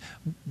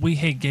 we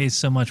hate gays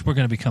so much, we're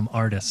going to become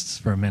artists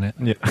for a minute.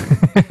 Yeah.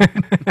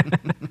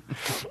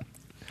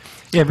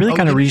 Yeah, it really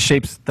kind of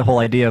reshapes the whole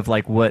idea of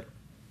like what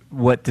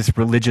this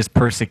religious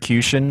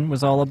persecution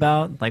was all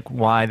about, like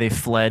why they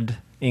fled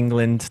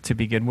England to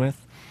begin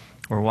with,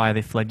 or why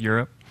they fled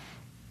Europe.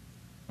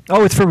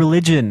 Oh, it's for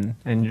religion,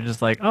 and you're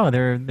just like, oh,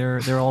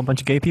 they're all a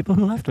bunch of gay people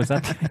who left. Was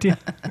that the idea?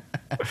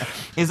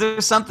 Is there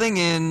something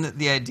in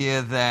the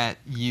idea that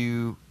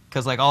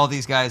because like all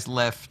these guys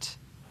left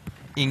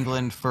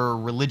England for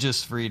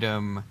religious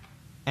freedom,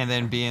 and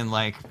then being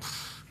like,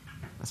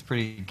 that's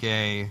pretty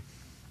gay.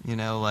 You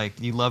know, like,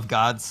 you love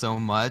God so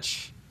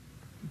much.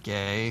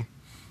 Gay.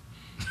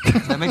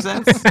 Does that make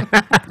sense?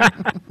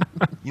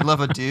 You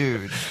love a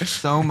dude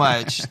so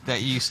much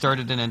that you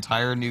started an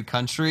entire new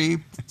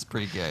country. It's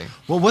pretty gay.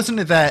 Well, wasn't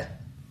it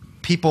that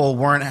people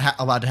weren't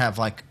allowed to have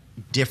like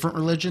different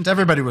religions?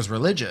 Everybody was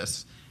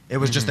religious. It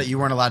was just that you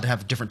weren't allowed to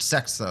have different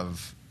sects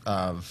of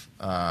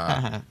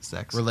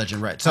Sex.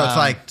 religion, right? So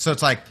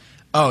it's like,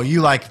 oh,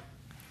 you like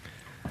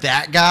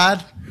that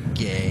God?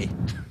 Gay.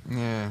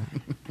 Yeah.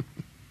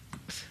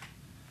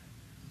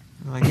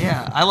 Like,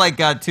 yeah, I like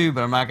God too,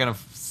 but I'm not gonna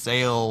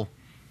sail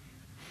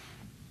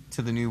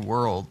to the new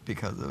world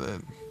because of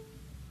it.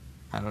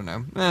 I don't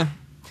know.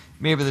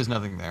 Maybe there's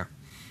nothing there.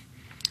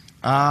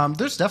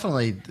 There's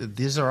definitely,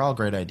 these are all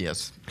great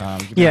ideas.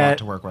 Give me a Yeah. lot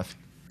to work with.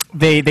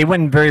 They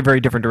went in very, very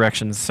different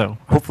directions, so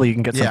hopefully you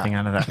can get something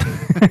out of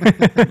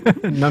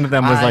that. None of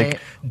them was like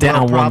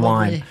down will one probably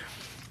line.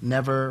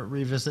 Never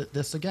revisit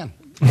this again.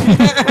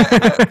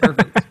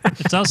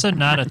 It's also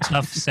not a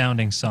tough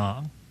sounding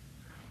song,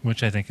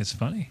 which I think is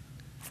funny.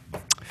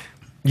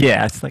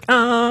 Yeah, it's like,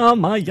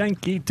 I'm a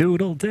Yankee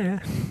Doodle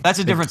Dad. That's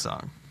a different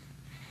song.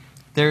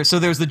 There's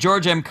the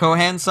George M.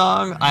 Cohan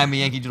song, I'm a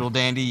Yankee Doodle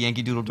Dandy,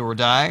 Yankee Doodle Do or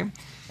Die.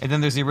 And then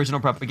there's the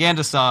original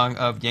propaganda song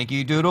of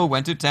Yankee Doodle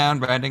went to town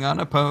riding on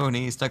a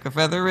pony, stuck a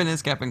feather in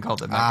his cap and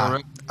called it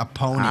macaroni. A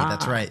pony,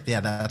 that's right. Yeah,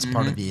 that's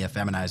part of the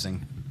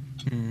feminizing.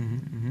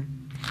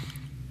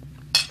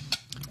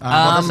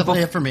 Well, that's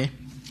definitely it for me.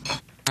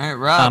 All right,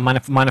 Rob.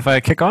 Mind if I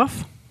kick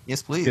off?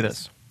 Yes, please. Do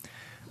this.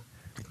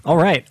 All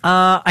right.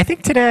 I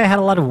think today I had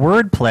a lot of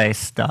wordplay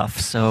stuff,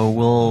 so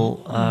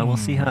we'll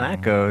see how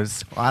that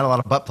goes. Well, I had a lot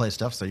of butt play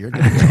stuff, so you're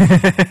good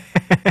to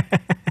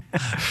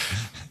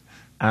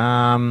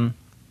go.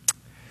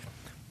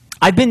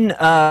 I've been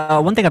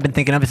one thing I've been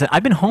thinking of is that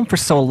I've been home for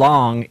so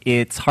long,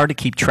 it's hard to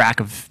keep track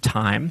of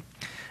time.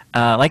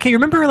 Like, hey,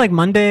 remember like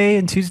Monday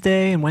and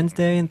Tuesday and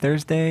Wednesday and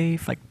Thursday,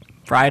 like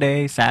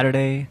Friday,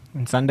 Saturday,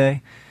 and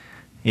Sunday?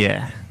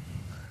 Yeah,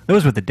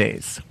 those were the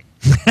days.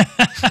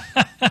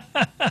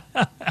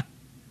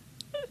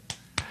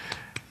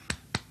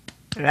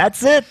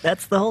 That's it.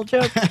 That's the whole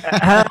joke.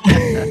 Laugh.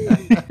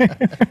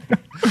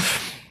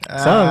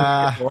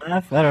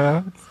 I don't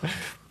know.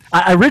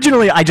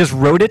 Originally, I just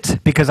wrote it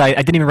because I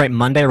didn't even write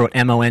Monday. I wrote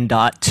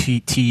mon.tue.wed.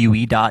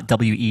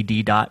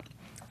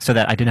 So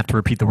that I didn't have to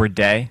repeat the word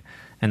day.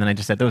 And then I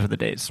just said those are the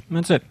days. And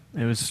that's it.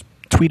 It was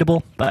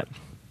tweetable, but...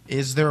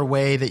 Is there a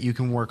way that you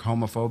can work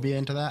homophobia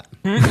into that?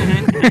 Not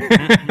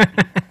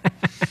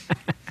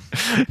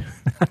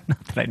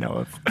that I know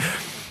of.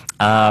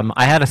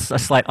 I had a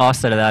slight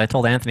offset of that. I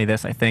told Anthony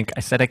this, I think.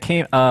 I said I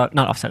came... not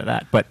offset of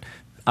that, but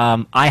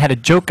I had a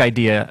joke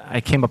idea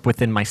I came up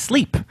with in my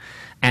sleep.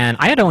 And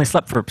I had only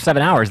slept for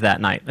 7 hours that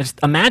night. Just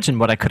imagine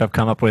what I could have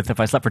come up with if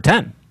I slept for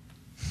 10.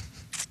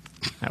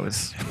 That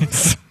was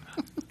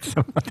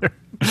some other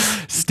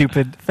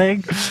stupid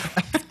thing.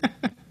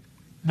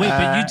 Wait,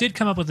 but you did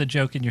come up with a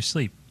joke in your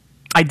sleep.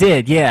 I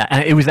did, yeah.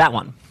 And it was that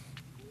one.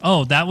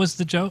 Oh, that was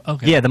the joke?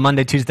 Okay. Yeah, the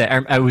Monday, Tuesday.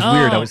 I was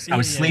weird. I was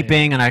yeah,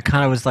 sleeping, and I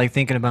kind of was like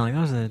thinking about like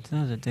those are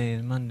the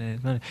days, Monday.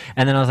 And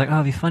then I was like, oh,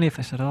 it'd be funny if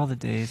I said all the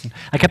days. And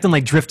I kept on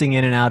like drifting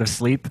in and out of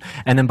sleep.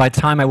 And then by the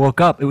time I woke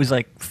up, it was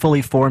like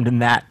fully formed in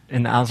that.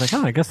 And I was like,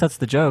 oh, I guess that's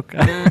the joke.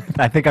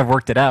 I think I've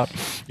worked it out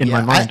in my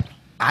mind.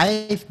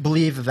 I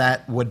believe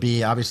that would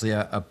be obviously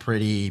a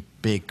pretty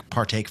big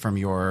partake from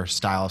your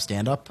style of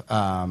stand-up.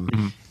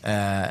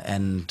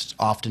 And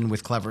often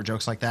with clever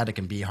jokes like that, it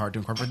can be hard to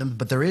incorporate them.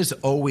 But there is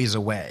always a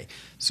way.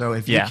 So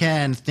if you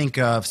can think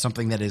of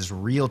something that is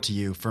real to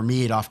you, for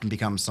me, it often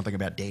becomes something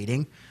about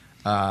dating.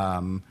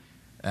 Some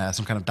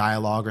kind of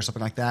dialogue or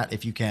something like that.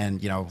 If you can,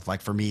 like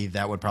for me,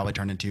 that would probably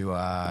turn into,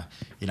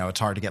 it's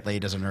hard to get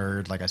laid as a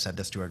nerd. Like I said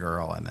this to a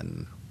girl, and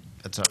then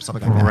it's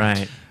something like that.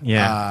 Right.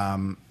 Yeah.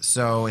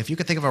 So if you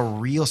could think of a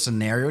real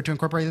scenario to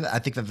incorporate that, I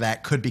think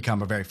that could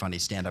become a very funny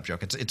stand-up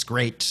joke. It's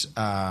great.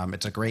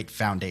 It's a great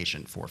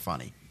foundation for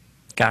funny.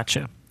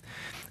 Gotcha.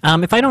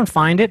 If I don't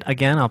find it,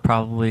 again, I'll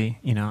probably,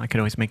 I could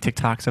always make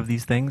TikToks of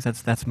these things.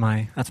 That's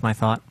my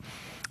thought.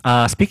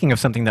 Speaking of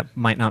something that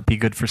might not be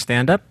good for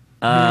stand-up,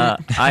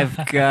 I've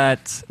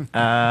got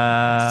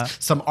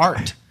some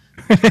art.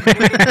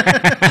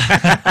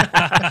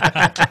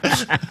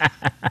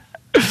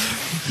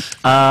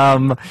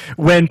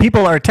 When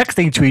people are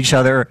texting to each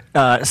other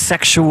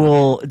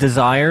sexual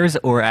desires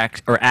or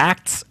acts,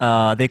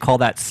 they call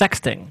that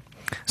sexting.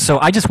 So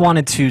I just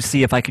wanted to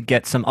see if I could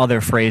get some other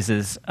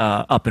phrases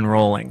up and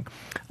rolling.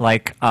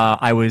 Like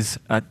I was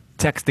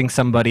texting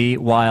somebody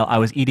while I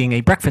was eating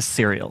a breakfast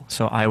cereal,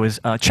 so I was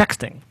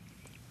chexting.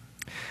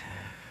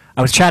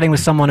 I was chatting with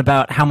someone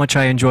about how much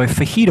I enjoy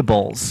fajita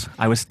bowls.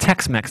 I was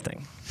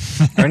text-mexting.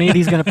 Are any of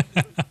these gonna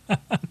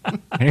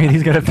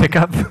pick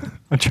up?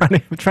 I'm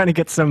trying to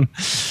get some.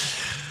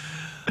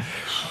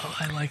 Oh,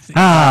 I like these.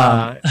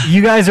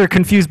 You guys are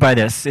confused by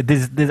this.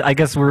 I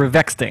guess we're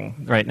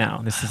vexting right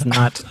now. This is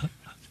not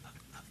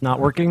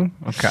working.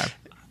 Okay.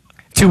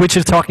 Two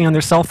witches talking on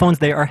their cell phones.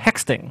 They are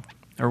hexting.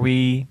 Are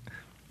we?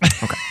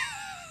 Okay.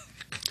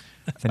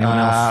 Is anyone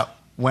else?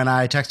 When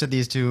I texted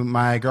these to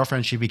my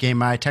girlfriend, she became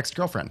my text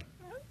girlfriend.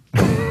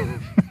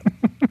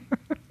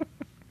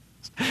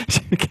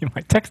 She became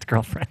my text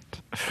girlfriend.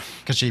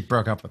 Because she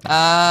broke up with me.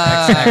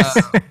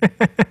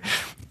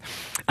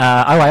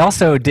 I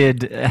also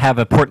did have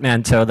a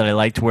portmanteau that I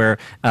liked where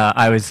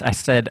I was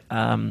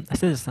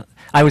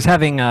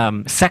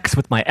having sex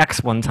with my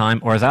ex one time,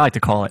 or as I like to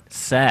call it,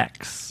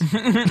 sex.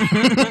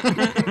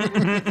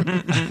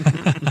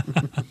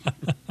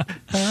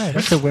 All right,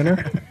 that's a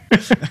winner.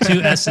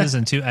 2 S's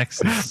and 2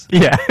 X's.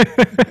 Yeah.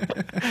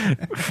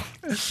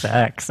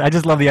 Sex. I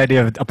just love the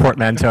idea of a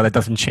portmanteau that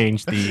doesn't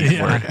change the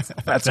Yeah. word.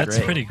 That's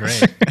great. pretty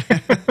great.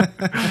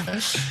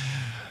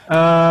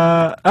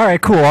 All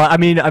right, cool. I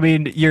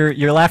mean,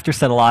 your laughter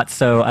said a lot,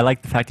 so I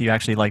like the fact that you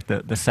actually like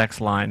the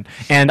sex line,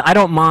 and I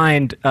don't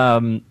mind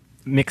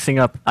mixing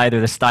up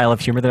either the style of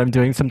humor that I'm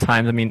doing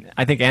sometimes. I mean,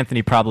 I think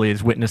Anthony probably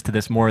is witness to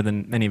this more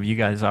than many of you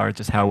guys are,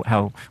 just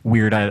how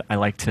weird I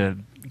like to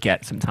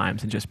get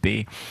sometimes and just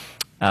be.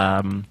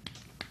 I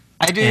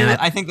do. And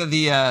I think that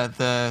the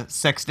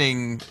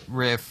sexting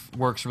riff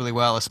works really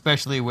well,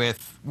 especially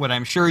with what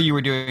I'm sure you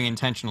were doing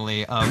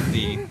intentionally of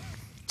the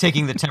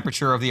taking the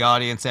temperature of the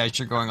audience as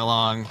you're going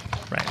along.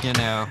 Right. You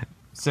know.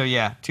 So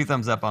yeah, 2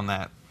 thumbs up on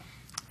that.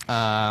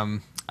 I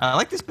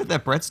like this bit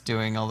that Brett's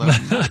doing, although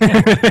I'm not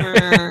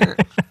sure.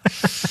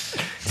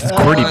 It's a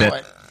Cordy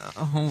bit.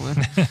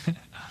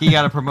 He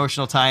got a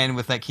promotional tie-in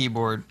with that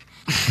keyboard.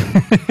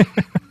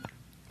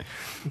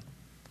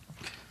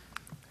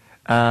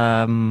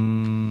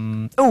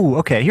 Oh,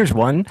 okay. Here's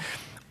one.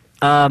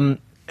 Are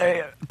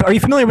you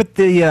familiar with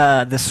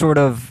the sort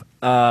of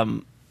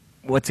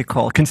what's it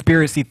called,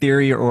 conspiracy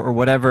theory or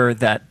whatever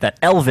that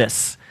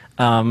Elvis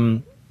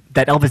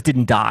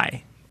didn't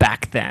die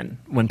back then,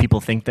 when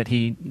people think that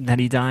he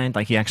died,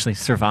 like he actually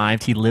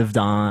survived, he lived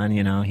on,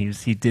 you know,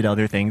 he did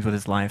other things with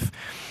his life.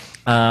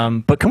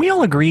 But can we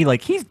all agree,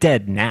 like, he's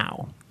dead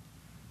now,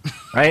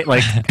 right?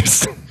 Like.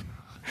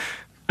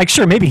 Like,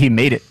 sure, maybe he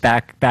made it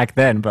back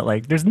then, but,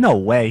 like, there's no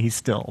way he's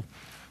still...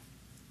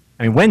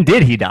 I mean, when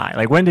did he die?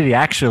 Like, when did he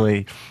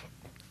actually...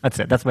 That's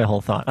it. That's my whole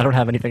thought. I don't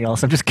have anything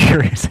else. I'm just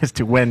curious as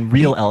to when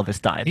real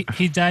Elvis died.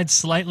 He died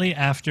slightly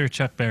after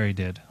Chuck Berry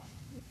did.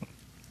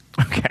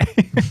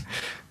 Okay.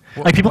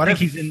 Like, people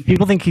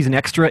think he's an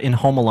extra in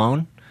Home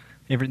Alone.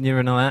 You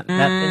ever know that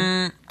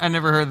thing? I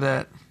never heard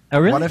that. Oh,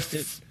 really?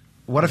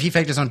 What if he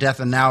faked his own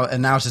death and now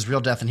it's his real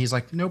death and he's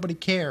like, nobody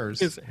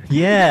cares.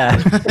 Yeah.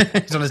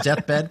 He's on his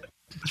deathbed.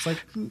 It's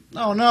like,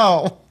 oh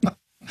no.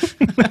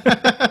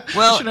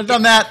 Well, Shouldn't have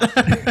done that.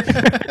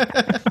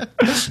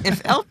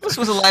 if Elvis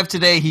was alive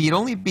today, he'd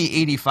only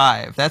be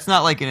 85. That's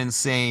not like an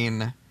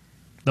insane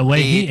The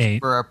way he age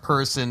ate. for a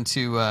person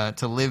to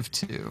live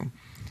to.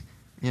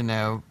 You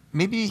know,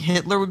 maybe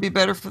Hitler would be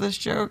better for this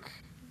joke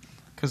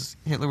because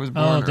Hitler was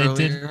born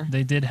earlier.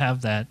 They did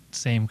have that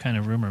same kind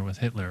of rumor with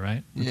Hitler,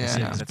 right? With Yeah. his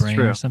That's brain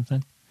true. or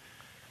something.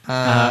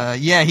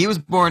 Yeah, he was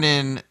born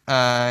in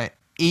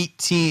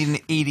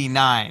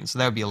 1889, so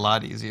that would be a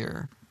lot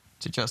easier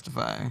to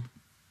justify.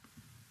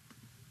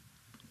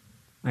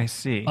 I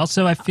see.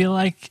 Also, I feel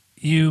like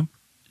you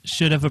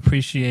should have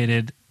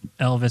appreciated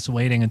Elvis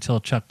waiting until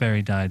Chuck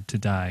Berry died to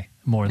die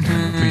more than you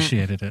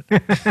appreciated it.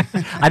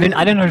 I didn't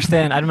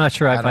understand. I'm not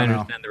sure if I don't know.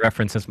 understand the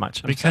reference as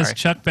much. I'm Because sorry.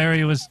 Chuck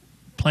Berry was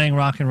playing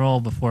rock and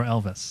roll before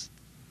Elvis.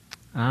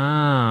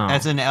 Oh.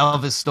 As in,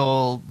 Elvis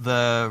stole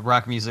the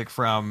rock music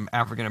from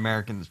African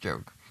Americans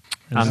joke.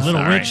 It was I'm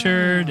Little sorry.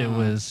 Richard. It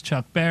was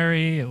Chuck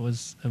Berry. It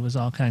was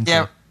all kinds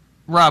Yeah, of...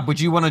 Rob, would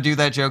you want to do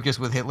that joke just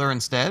with Hitler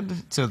instead?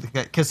 So,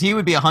 because he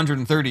would be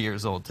 130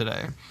 years old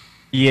today.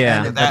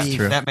 Yeah, And that's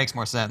true. That makes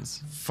more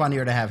sense.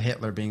 Funnier to have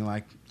Hitler being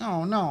like,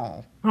 oh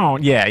no. Oh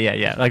yeah.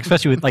 Like,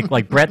 especially with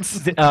like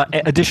Brett's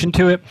addition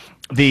to it,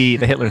 the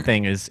Hitler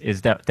thing is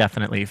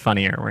definitely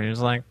funnier. Where he's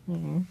like,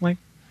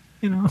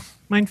 you know,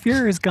 mein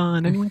Führer is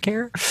gone. Anyone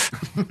care?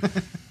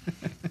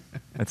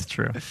 That's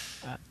true.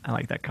 I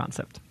like that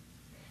concept.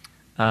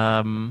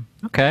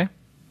 Okay,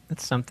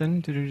 that's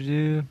something.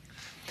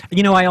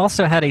 You know, I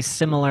also had a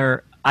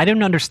similar. I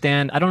don't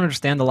understand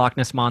the Loch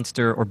Ness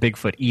monster or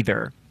Bigfoot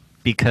either,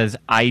 because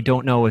I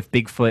don't know if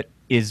Bigfoot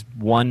is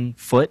one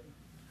foot.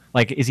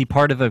 Like, is he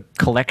part of a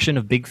collection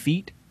of big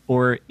feet,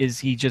 or is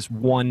he just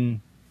one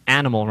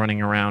animal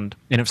running around?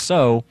 And if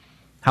so,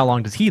 how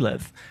long does he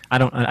live? I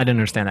didn't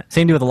understand that.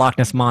 Same deal with the Loch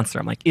Ness monster.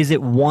 I'm like, is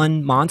it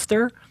one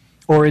monster,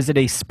 or is it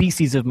a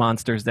species of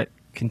monsters that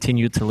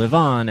continue to live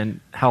on, and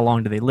how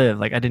long do they live?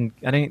 Like, I didn't.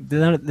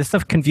 This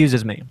stuff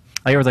confuses me.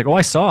 I was like, oh,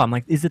 I saw. I'm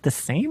like, is it the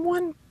same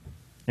one?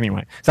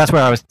 Anyway, so that's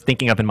where I was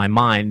thinking up in my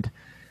mind,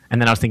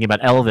 and then I was thinking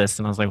about Elvis,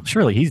 and I was like, well,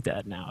 surely he's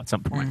dead now at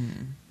some point.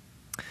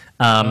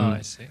 I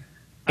see.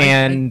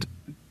 And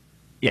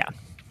yeah,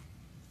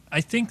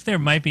 I think there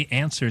might be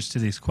answers to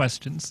these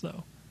questions,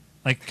 though.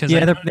 Like, cause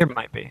yeah, there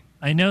might be.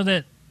 I know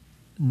that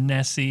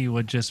Nessie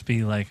would just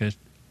be like a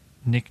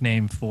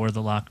nickname for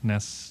the Loch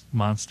Ness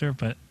monster,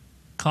 but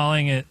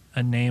calling it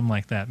a name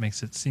like that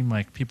makes it seem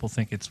like people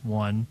think it's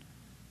one,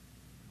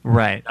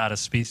 Right. not a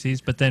species.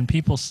 But then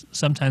people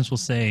sometimes will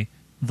say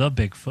the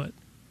Bigfoot,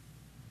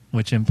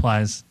 which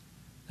implies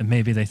and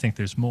maybe they think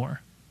there's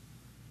more.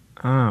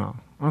 Oh,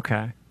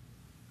 okay.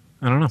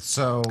 I don't know.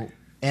 So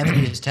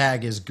Anthony's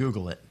tag is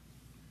Google it.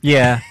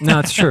 Yeah, no,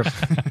 it's true.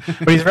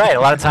 But he's right. A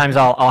lot of times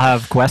I'll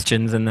have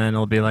questions and then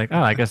it'll be like,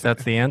 oh, I guess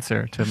that's the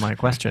answer to my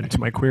question, to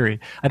my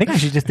query. I think I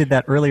actually just did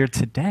that earlier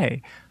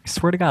today. I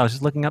swear to God, I was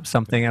just looking up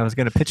something I was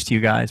going to pitch to you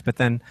guys, but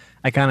then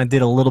I kind of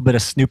did a little bit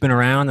of snooping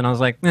around and I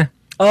was like,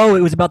 oh,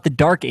 it was about the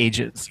Dark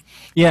Ages.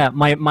 Yeah,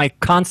 my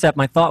concept,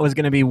 my thought was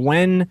going to be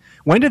when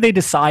did they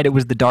decide it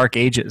was the Dark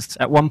Ages?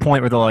 At one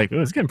point where they're like,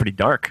 oh, it's getting pretty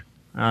dark.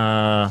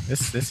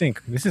 This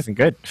isn't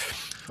good.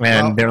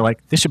 And they're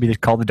like, this should be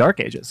called the Dark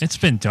Ages. It's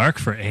been dark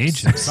for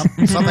ages.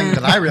 Something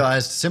that I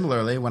realized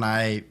similarly when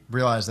I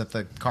realized that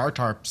the car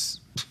tarps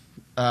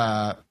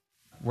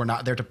were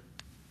not there to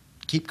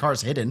keep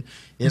cars hidden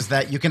is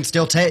that you can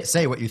still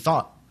say what you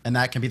thought, and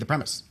that can be the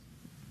premise.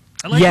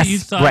 I like Yes, that you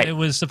thought right. it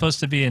was supposed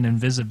to be an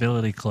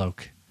invisibility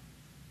cloak.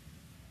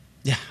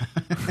 Yeah.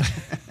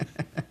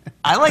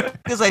 I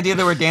like this idea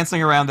that we're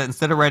dancing around that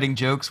instead of writing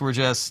jokes, we're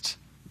just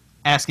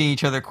asking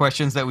each other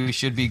questions that we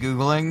should be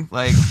Googling.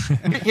 Like,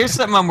 here's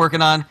something I'm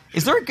working on.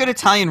 Is there a good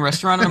Italian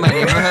restaurant in my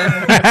neighborhood?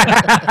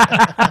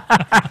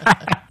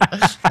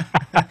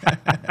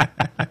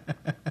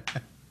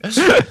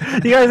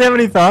 Do you guys have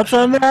any thoughts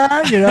on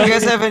that? You know, Do you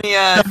guys have any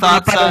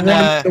thoughts on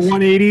the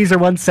 180s or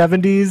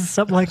 170s,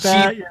 something like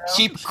that?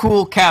 cheap,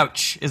 cool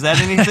couch? Is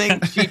that anything?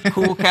 Cheap,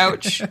 cool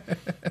couch?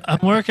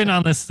 I'm working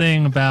on this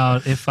thing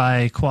about if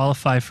I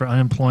qualify for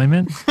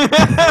unemployment.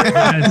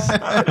 I'm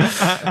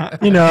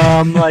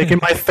like in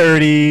my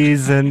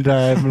 30s and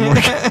I've been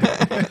working.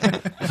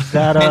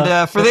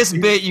 And for this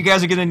bit, you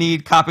guys are going to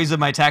need copies of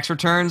my tax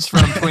returns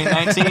from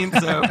 2019.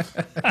 So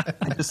I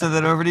just send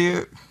that over to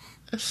you.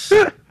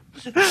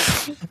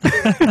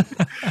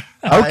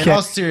 In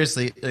all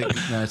seriously,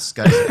 guys,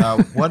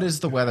 what is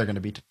the weather going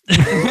to be? Is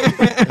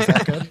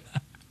that good?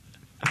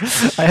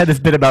 I had this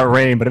bit about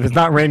rain, but if it's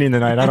not raining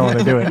tonight, I don't want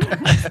to do it.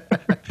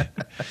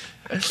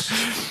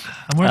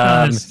 I'm working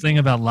on this thing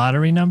about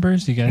lottery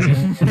numbers. You guys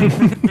hear?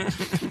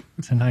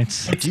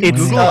 Tonight's. Do you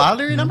Google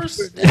lottery numbers?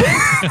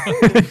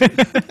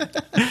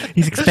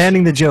 He's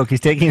expanding the joke.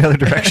 He's taking other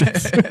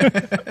directions.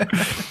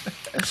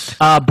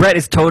 Brett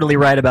is totally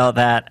right about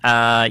that.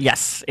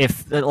 Yes,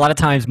 if a lot of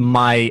times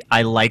I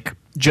like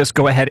just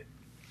going ahead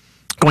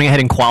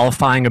and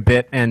qualifying a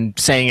bit and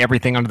saying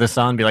everything under the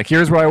sun, be like,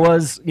 here's where I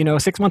was,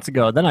 6 months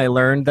ago. Then I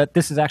learned that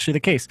this is actually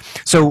the case.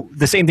 So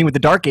the same thing with the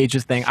Dark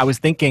Ages thing. I was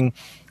thinking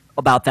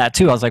about that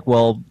too. I was like,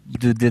 well,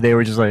 they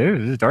were just like,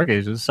 this is Dark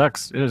Ages, this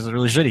sucks. It was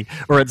really shitty.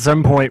 Or at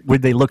some point,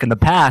 would they look in the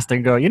past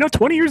and go,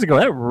 20 years ago,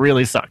 that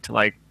really sucked.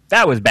 Like,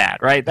 that was bad,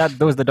 right? That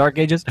was the Dark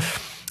Ages.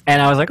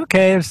 And I was like,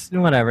 okay,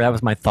 whatever. That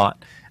was my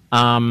thought.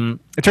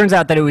 It turns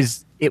out that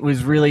it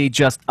was really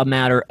just a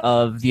matter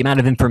of the amount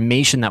of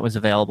information that was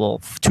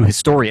available to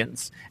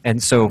historians.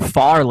 And so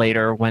far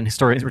later, when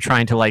historians were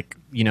trying to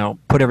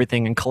put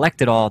everything and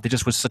collect it all, there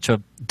just was such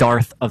a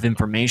dearth of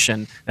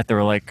information that they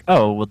were like,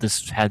 oh, well,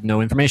 this had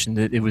no information.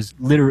 It was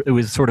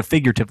sort of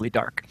figuratively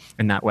dark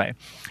in that way.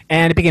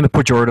 And it became a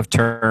pejorative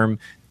term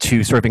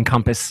to sort of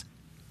encompass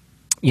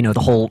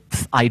the whole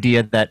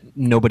idea that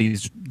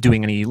nobody's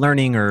doing any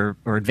learning or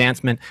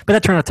advancement, but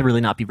that turned out to really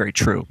not be very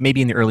true.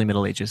 Maybe in the early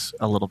Middle Ages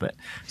a little bit.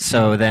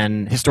 So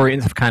then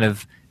historians have kind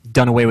of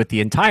done away with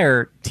the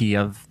entirety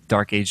of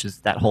Dark Ages,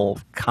 that whole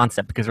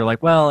concept, because they're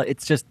like, well,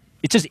 it's just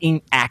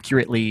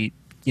inaccurately,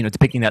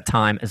 depicting that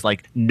time as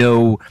like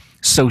no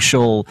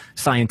social,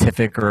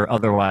 scientific, or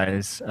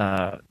otherwise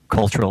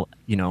cultural,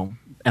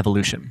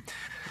 evolution.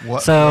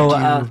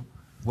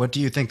 What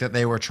do you think that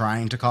they were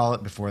trying to call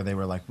it before they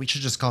were like, we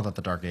should just call that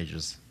the Dark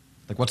Ages?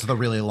 Like, what's the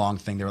really long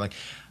thing? They were like,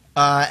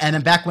 and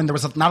then back when there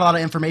was not a lot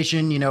of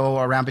information,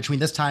 around between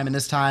this time, and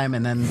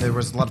then there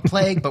was a lot of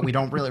plague, but we're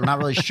not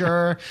really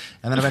sure.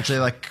 And then eventually,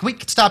 like, can we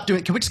just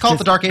call it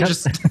the Dark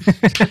Ages?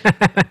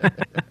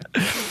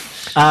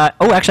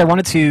 Actually, I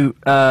wanted to,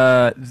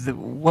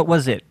 what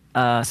was it?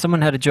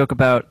 Someone had a joke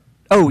about,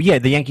 oh yeah,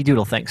 the Yankee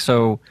Doodle thing.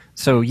 So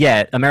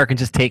yeah,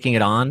 Americans just taking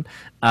it on.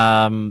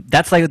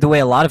 That's like the way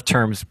a lot of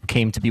terms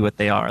came to be what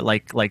they are.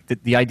 Like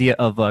the idea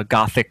of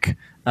Gothic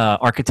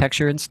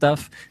architecture and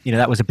stuff.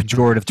 That was a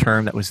pejorative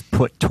term that was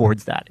put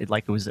towards that. It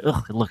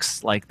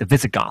looks like the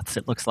Visigoths.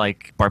 It looks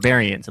like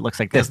barbarians. It looks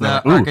like this.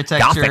 The like, architecture,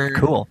 Gothic,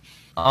 cool.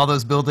 All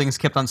those buildings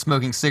kept on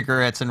smoking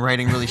cigarettes and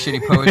writing really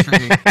shitty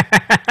poetry.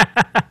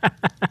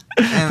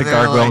 The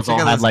gargoyles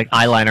all had like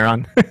eyeliner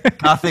on.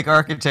 Gothic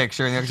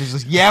architecture, and the architecture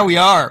was yeah, we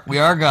are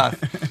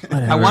goth.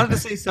 I wanted to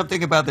say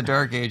something about the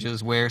Dark Ages,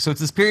 so it's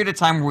this period of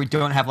time where we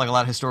don't have like a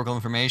lot of historical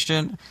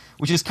information,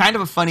 which is kind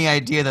of a funny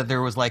idea that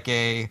there was like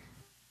this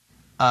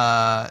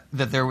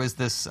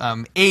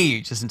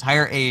age, this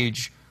entire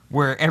age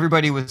where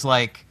everybody was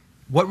like,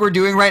 what we're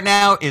doing right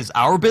now is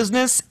our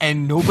business,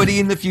 and nobody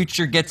in the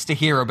future gets to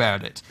hear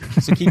about it.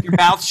 So keep your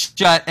mouth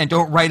shut and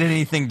don't write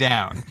anything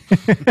down.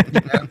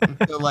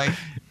 So like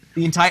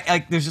the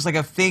entire there's just like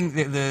a thing,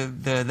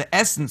 the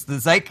essence, the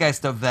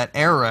zeitgeist of that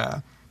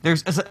era.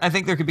 I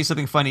think there could be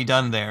something funny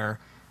done there.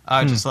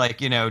 Just like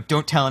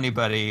don't tell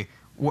anybody.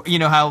 you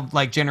know how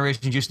like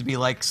generations used to be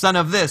like son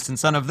of this and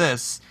son of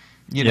this.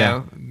 You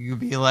know, you'd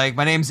be like,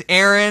 my name's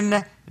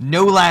Aaron,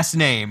 no last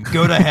name,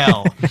 go to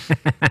hell.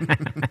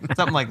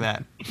 Something like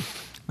that.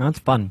 That's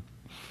fun.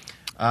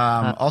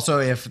 Also,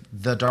 if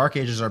the Dark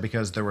Ages are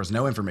because there was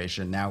no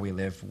information, now we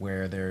live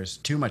where there's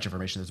too much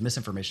information, there's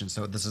misinformation.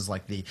 So this is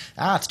like the,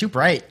 it's too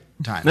bright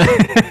time.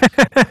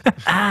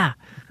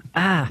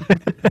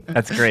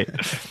 That's great.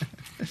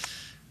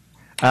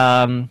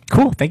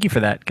 Cool. Thank you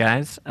for that,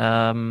 guys.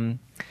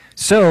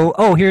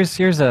 So,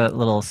 here's a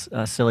little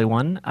silly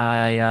one.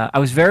 I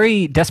was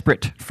very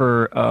desperate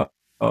for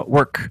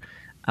work.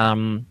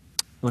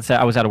 Let's say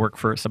I was out of work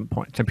for some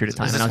period of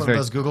time. Is this and I was one very, of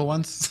those Google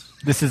ones?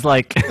 This is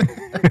like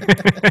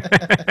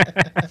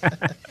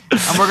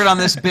I'm working on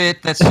this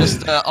bit that's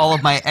just all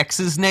of my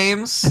ex's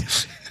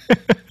names.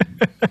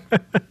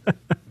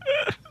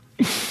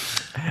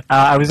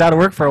 I was out of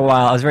work for a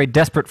while. I was very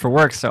desperate for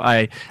work, so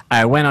I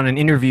went on an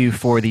interview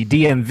for the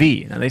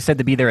DMV. Now, they said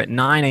to be there at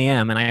 9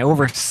 a.m., and I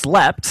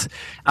overslept.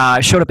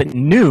 I showed up at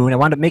noon. I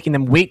wound up making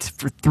them wait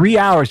for 3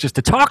 hours just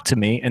to talk to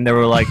me, and they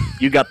were like,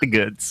 you got the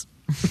goods.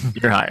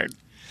 You're hired.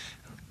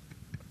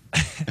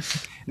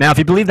 Now, if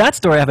you believe that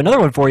story, I have another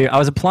one for you. I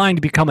was applying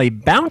to become a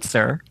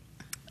bouncer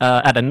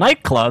at a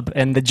nightclub,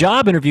 and the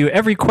job interview,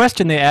 every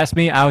question they asked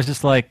me, I was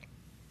just like,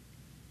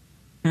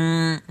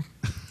 And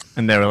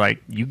they were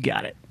like, you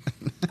got it.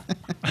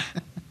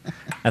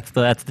 That's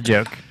the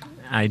joke.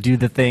 I do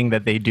the thing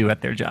that they do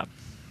at their job.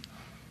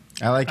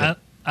 I like it.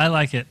 I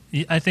like it.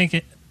 I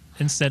think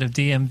instead of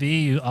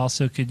DMV, you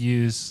also could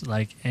use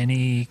like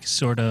any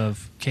sort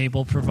of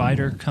cable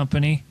provider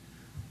company.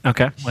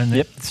 Okay.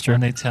 Yep, that's true.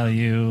 When they tell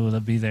you they'll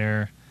be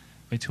there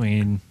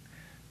between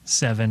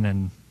 7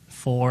 and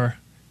 4,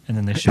 and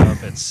then they show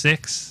up at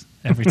 6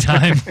 every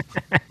time.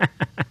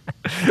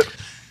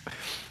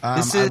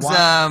 This is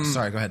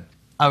sorry, go ahead.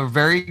 a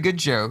very good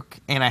joke,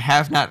 and I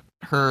have not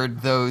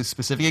heard those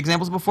specific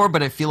examples before,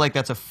 but I feel like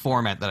that's a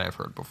format that I've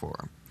heard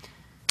before.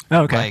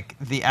 Oh, okay. Like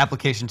the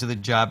application to the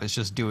job is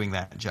just doing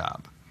that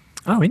job.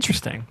 Oh,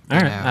 interesting. All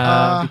right.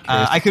 Yeah. Be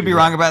curious I to could be see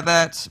wrong about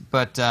that,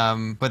 but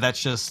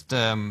that's just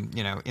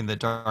in the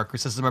dark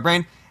recesses of my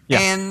brain, Yeah.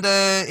 and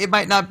it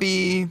might not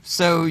be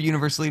so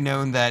universally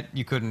known that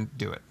you couldn't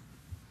do it.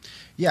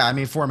 Yeah, I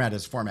mean, format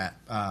is format.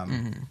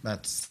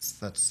 That's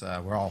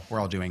we're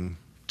all doing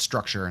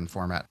structure and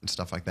format and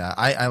stuff like that.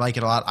 I like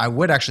it a lot. I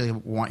would actually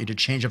want you to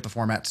change up the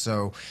format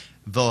so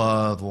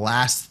the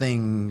last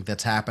thing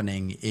that's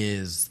happening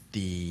is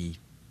the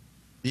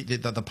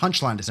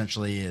punchline.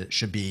 Essentially, it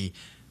should be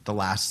the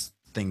last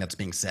thing that's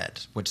being said.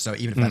 Which, so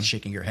even if that's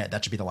shaking your head,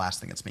 that should be the last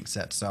thing that's being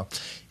said. So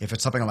if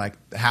it's something like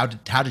how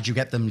did you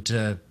get them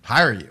to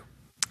hire you?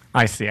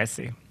 I see.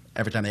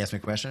 Every time they ask me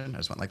a question, I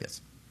just went like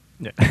this.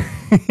 Yeah.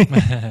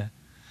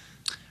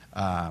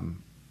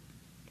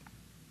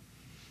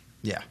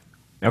 Yeah.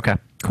 Okay.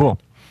 Cool.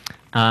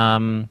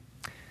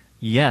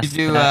 Yes.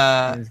 You do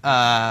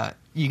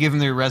you give them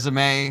their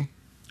resume,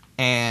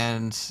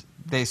 and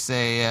they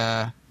say,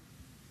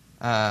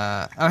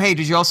 "Oh, hey,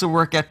 did you also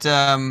work at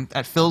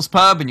Phil's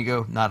Pub?" And you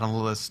go, "Not on the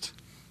list."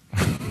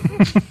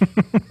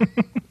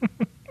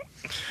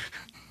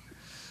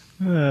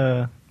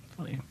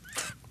 Funny.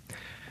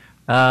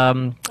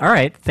 All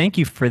right. Thank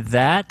you for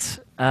that.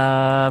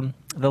 The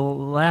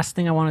last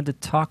thing I wanted to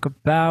talk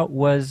about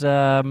was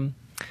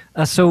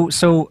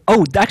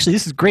actually,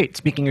 this is great.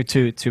 Speaking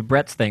to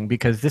Brett's thing,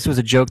 because this was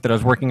a joke that I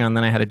was working on,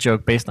 then I had a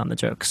joke based on the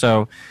joke.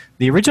 So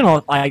the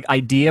original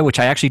idea, which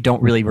I actually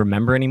don't really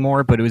remember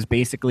anymore, but it was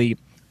basically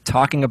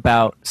talking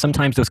about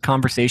sometimes those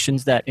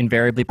conversations that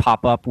invariably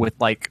pop up with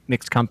like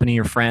mixed company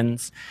or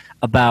friends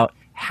about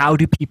how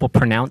do people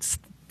pronounce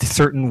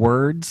certain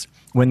words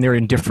when they're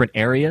in different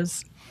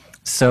areas.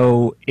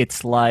 So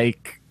it's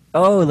like,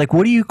 like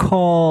what do you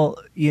call,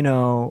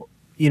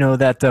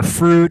 that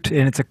fruit,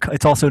 and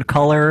it's also a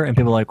color, and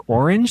people are like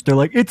orange. They're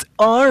like, it's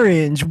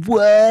orange.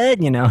 What?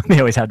 They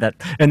always have that,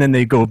 and then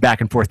they go back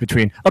and forth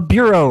between a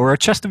bureau or a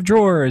chest of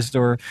drawers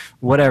or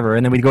whatever,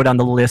 and then we go down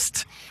the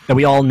list that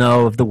we all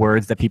know of the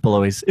words that people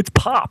always. It's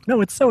pop. No,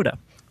 it's soda.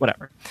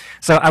 Whatever.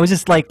 So I was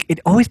just like, it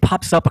always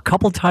pops up a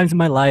couple times in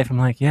my life. I'm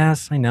like,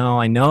 yes, I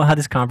know how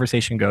this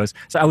conversation goes.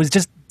 So I was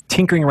just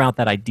tinkering around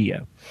that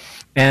idea,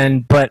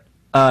 but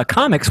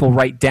comics will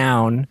write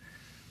down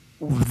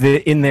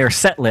in their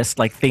set list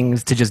like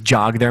things to just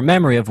jog their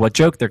memory of what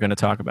joke they're going to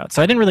talk about.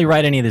 So I didn't really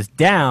write any of this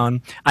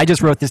down. I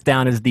just wrote this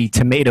down as the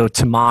tomato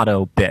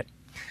bit.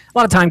 A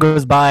lot of time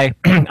goes by.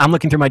 I'm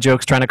looking through my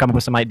jokes, trying to come up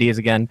with some ideas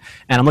again,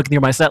 and I'm looking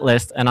through my set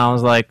list, and I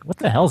was like, what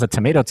the hell is a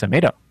tomato? And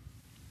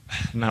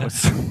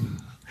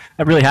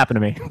that really happened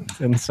to me.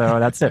 And so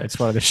that's it. I just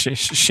wanted to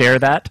share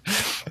that.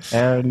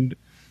 And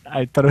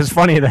I thought it was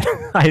funny that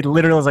I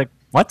literally was like,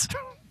 what?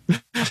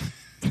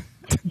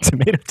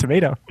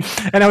 Tomato.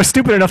 And I was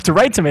stupid enough to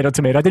write tomato. I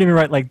didn't even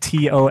write like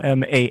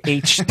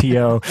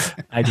TOMAHTO.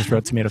 I just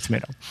wrote tomato.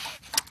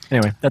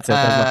 Anyway, that's it.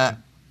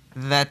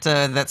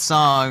 That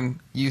song,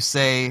 you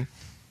say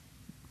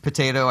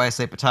potato, I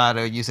say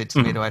potato, you say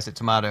tomato, I say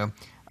tomato.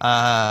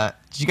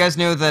 Did you guys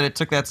know that it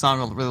took that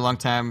song a really long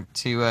time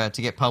to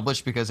get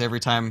published because every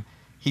time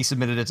he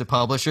submitted it to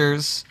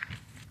publishers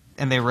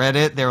and they read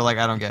it, they were like,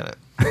 I don't get it.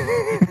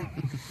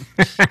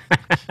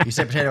 You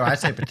say potato, I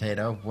say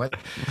potato. What?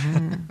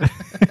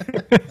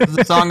 It's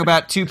a song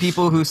about two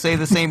people who say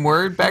the same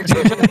word back to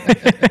each other.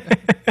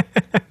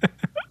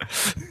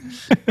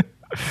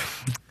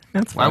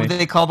 That's Why funny. would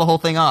they call the whole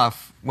thing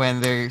off when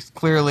they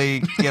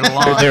clearly get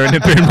along? They're in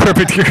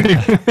perfect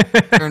agreement.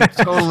 They're in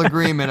total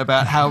agreement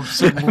about how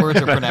certain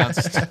words are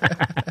pronounced.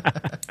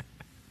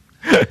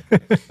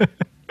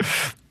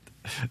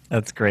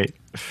 That's great.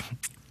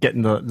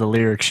 Getting the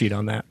lyric sheet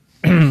on that.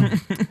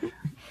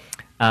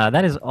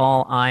 That is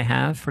all I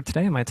have for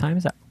today. My time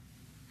is up.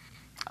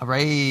 All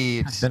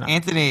right. been up.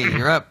 Anthony,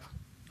 you're up.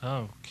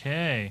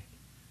 Okay.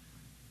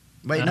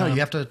 Wait, no, you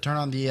have to turn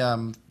on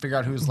the figure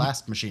out who's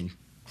last machine.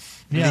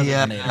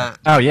 Yeah. The,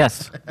 Oh,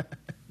 yes.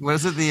 what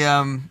is it?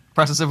 The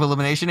process of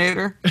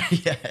eliminationator?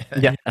 Yeah.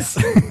 Yes.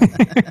 All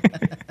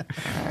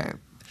right.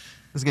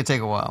 This is going to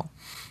take a while.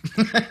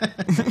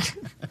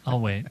 I'll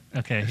wait.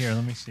 Okay, here,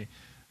 let me see.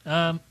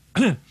 Let's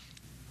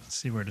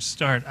see where to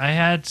start. I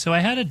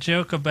had a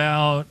joke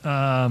about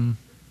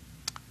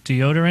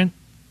deodorant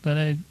that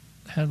I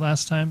had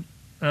last time.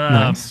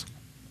 Nice.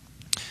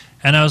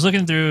 And I was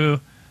looking through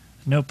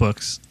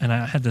notebooks, and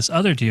I had this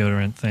other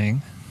deodorant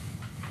thing.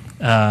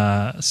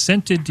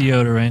 Scented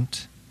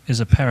deodorant is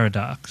a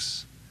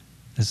paradox,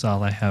 is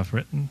all I have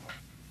written.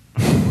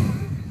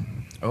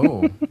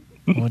 Oh.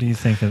 What do you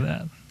think of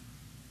that?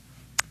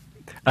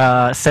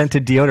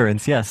 Scented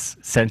deodorants, yes.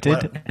 Scented,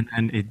 What- and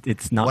then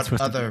it's not What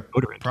supposed other to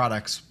be deodorant.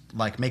 products,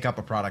 like make up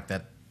a product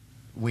that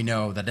we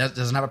know that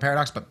doesn't have a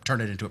paradox, but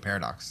turn it into a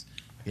paradox?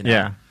 You know?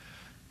 Yeah.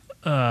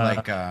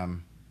 Like I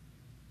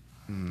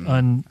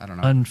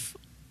don't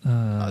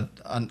know.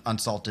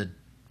 Unsalted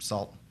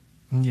salt.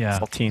 Yeah.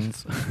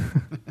 Saltines.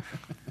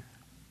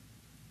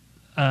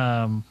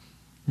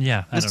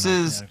 Yeah. I This don't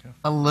know. is Yeah, okay.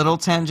 a little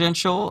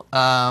tangential.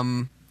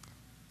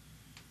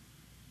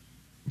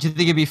 Do you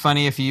think it'd be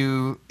funny if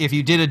you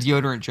did a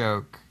deodorant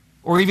joke,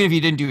 or even if you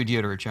didn't do a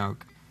deodorant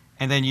joke,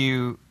 and then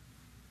you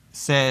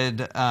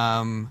said,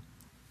 I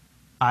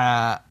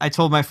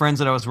told my friends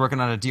that I was working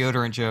on a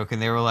deodorant joke,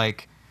 and they were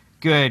like,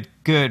 good.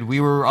 We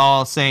were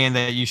all saying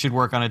that you should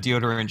work on a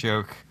deodorant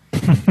joke.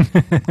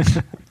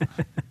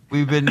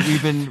 We've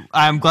been.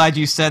 I'm glad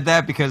you said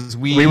that because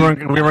we weren't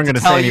going to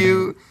tell say anything.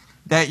 you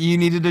that you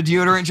needed a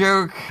deodorant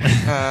joke.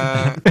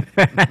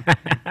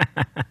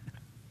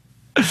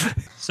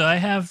 So I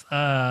have.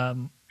 I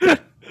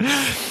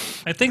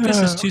think this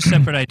is two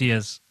separate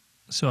ideas,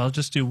 so I'll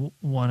just do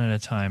one at a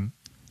time.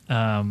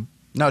 No,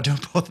 do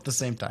both at the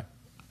same time.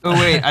 Oh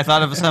wait, I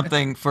thought of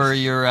something for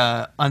your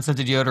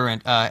unscented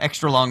deodorant.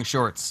 Extra long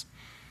shorts.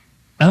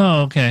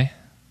 Oh, okay. Oh,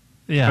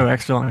 Yeah.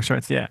 extra long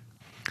shorts, yeah.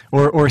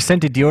 Or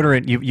scented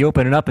deodorant, you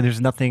open it up and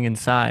there's nothing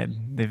inside.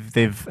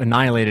 They've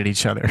annihilated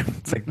each other.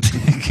 It's like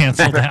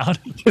Canceled out.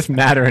 just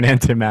matter and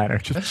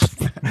antimatter.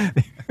 Just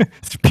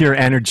it's pure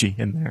energy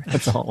in there.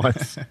 That's all it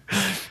was.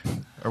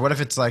 Or what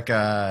if it's like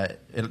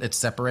it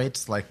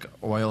separates like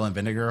oil and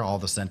vinegar? All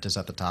the scent is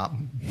at the top.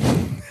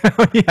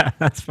 Oh, yeah,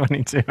 that's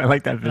funny too. I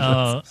like that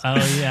visual.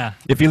 Oh, yeah.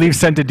 If you leave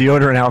scented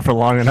deodorant out for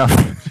long enough,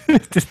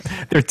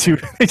 they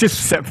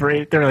just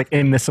separate. They're like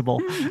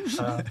immiscible.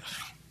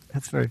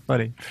 That's very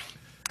funny.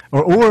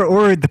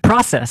 Or the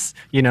process.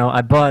 You know, I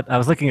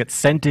was looking at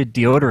scented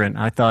deodorant.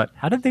 I thought,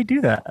 how did they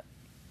do that?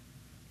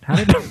 How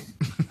did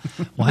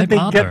Why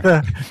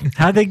bother?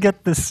 How they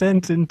get the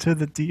scent into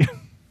the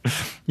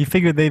You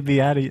figured they'd be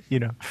out of, you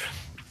know.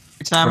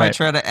 Every time I Right.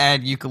 try to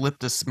add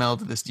eucalyptus smell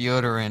to this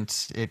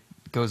deodorant, it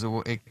goes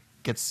away. It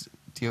gets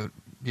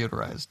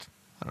deodorized.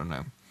 I don't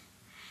know.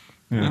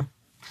 Yeah.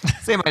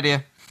 Same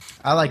idea.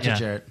 I like Yeah. it,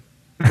 Jarrett.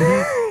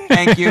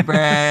 Thank you,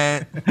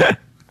 Brett.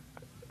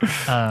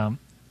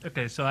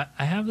 Okay, so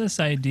I have this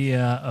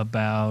idea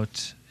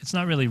about. It's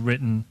not really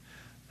written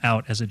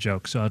out as a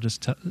joke, so I'll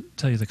just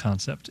tell you the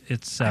concept.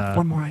 It's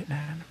One more right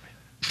now.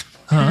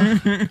 huh?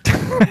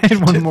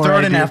 One more Throw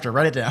it in idea. after.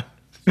 Write it down.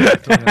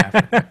 Throw it in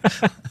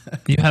after.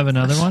 You have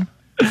another one?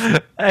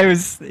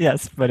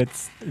 Yes, but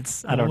it's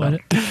I don't know.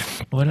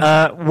 What?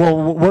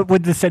 Well, what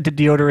would the scented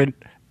deodorant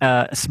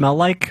smell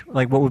like?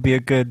 Like, what would be a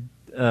good?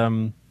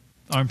 Armpits.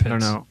 I don't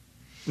know.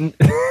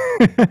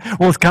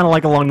 Well, it's kind of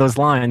like along those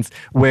lines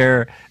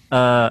where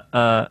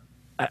I'm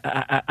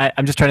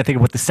just trying to think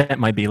of what the scent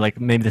might be. Like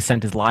maybe the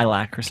scent is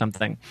lilac or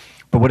something.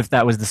 But what if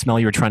that was the smell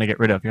you were trying to get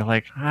rid of? You're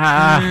like,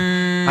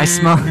 I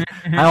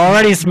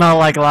already smell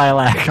like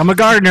lilac. I'm a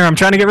gardener. I'm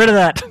trying to get rid of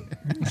that.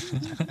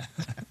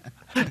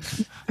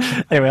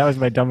 Anyway, that was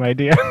my dumb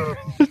idea.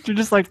 You're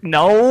just like,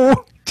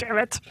 no, damn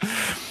it.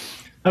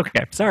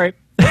 Okay, sorry.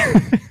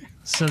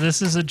 So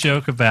this is a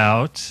joke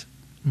about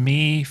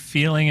me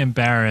feeling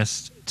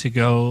embarrassed to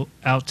go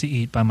out to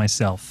eat by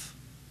myself.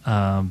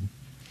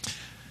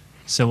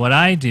 So what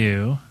I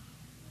do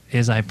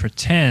is I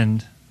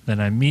pretend that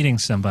I'm meeting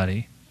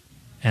somebody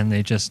and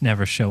they just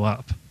never show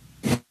up.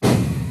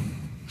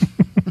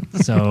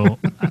 So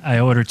I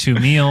order 2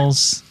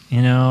 meals,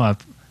 you know, I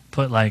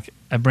put like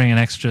I bring an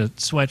extra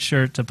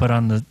sweatshirt to put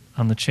on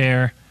the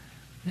chair,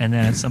 and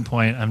then at some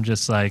point I'm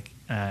just like,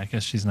 I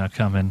guess she's not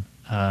coming.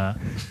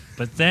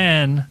 But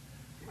then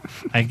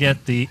I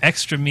get the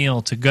extra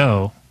meal to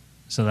go,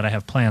 so that I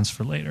have plans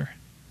for later.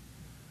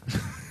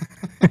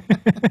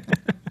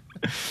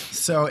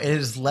 So it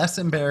is less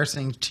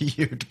embarrassing to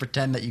you to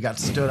pretend that you got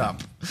stood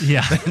up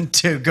Yeah, than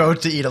to go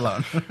to eat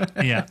alone.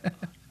 yeah.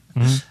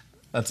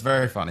 That's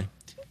very funny.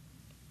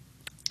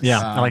 Yeah,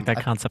 I like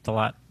that concept a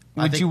lot.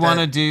 Would you want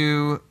to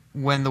do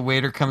when the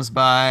waiter comes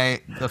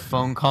by the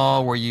phone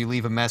call where you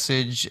leave a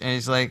message and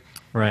he's like,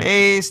 Right.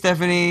 "Hey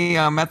Stephanie,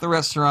 I'm at the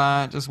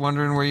restaurant, just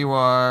wondering where you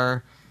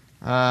are.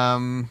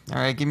 All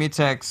right, give me a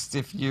text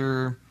if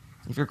you're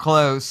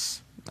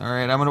close. All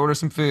right, I'm gonna order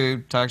some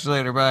food. Talk to you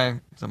later. Bye."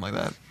 Something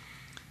like that.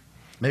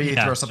 Maybe you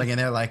Yeah. throw something in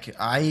there like,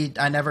 I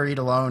never eat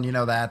alone, you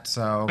know that,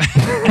 so...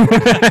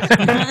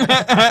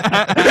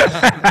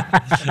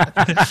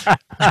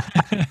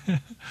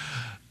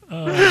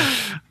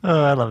 Oh,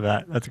 I love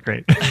that. That's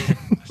great.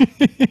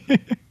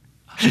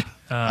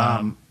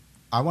 I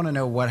want to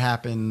know what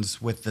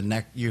happens with the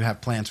next... You have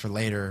plans for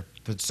later,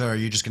 but so are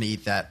you just going to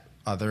eat that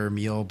other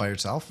meal by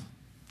yourself?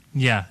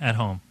 Yeah, at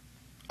home.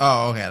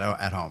 Oh, okay,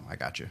 at home. I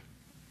got you.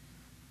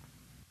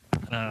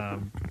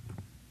 Because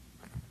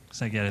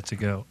I get it to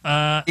go.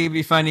 It'd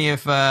be funny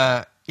if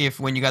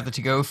when you got the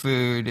to-go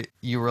food,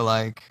 you were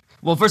like,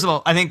 well, first of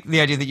all, I think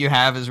the idea that you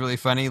have is really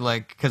funny,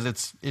 like because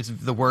it's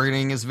the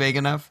wording is vague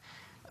enough.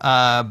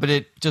 But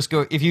it just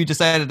go if you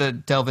decided to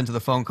delve into the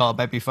phone call, it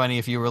might be funny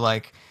if you were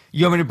like,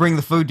 "You want me to bring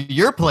the food to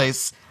your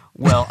place?"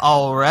 Well,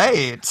 all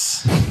right.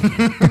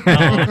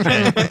 Oh,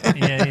 okay.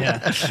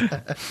 Yeah.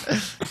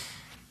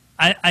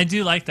 I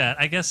do like that.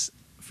 I guess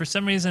for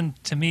some reason,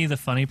 to me, the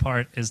funny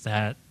part is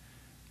that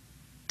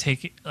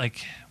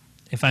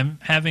if I'm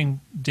having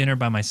dinner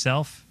by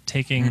myself,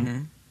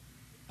 taking,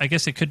 I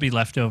guess it could be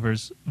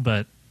leftovers,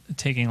 but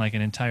taking like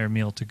an entire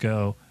meal to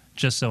go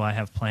just so I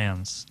have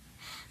plans.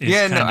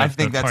 Is I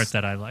think the that's part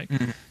that I like.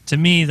 To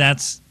me,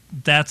 that's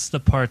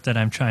the part that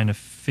I'm trying to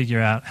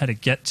figure out how to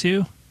get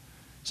to.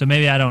 So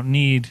maybe I don't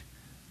need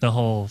the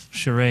whole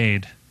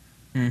charade.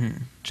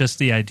 Just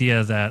the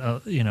idea that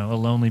a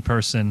lonely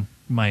person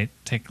might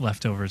take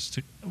leftovers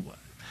to.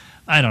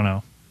 I don't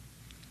know.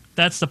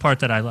 That's the part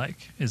that I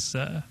like is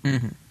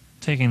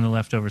taking the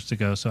leftovers to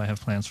go, so I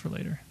have plans for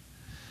later.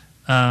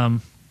 I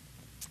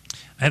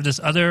have this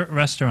other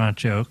restaurant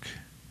joke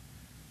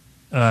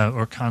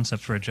or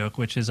concept for a joke,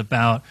 which is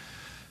about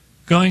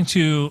going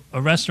to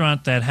a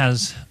restaurant that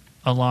has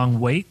a long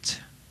wait.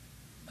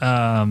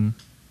 And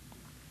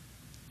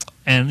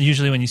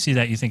usually when you see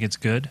that, you think it's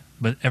good.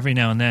 But every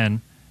now and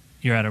then,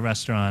 you're at a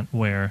restaurant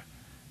where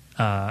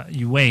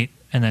you wait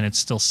and then it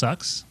still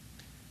sucks.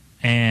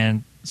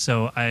 And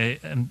so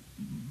in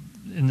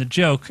the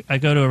joke, I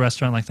go to a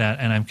restaurant like that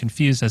and I'm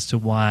confused as to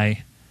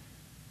why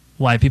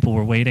people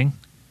were waiting,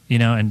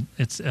 and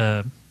it's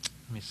let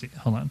me see.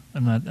 Hold on.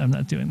 I'm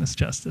not doing this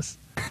justice.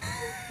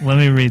 Let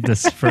me read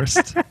this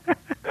first.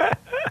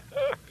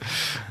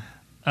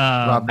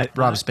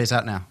 Rob, space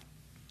out now.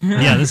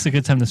 Yeah, this is a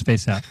good time to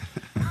space out.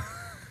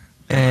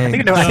 I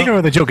think I know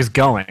where the joke is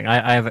going.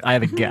 I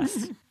have a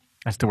guess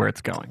as to where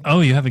it's going.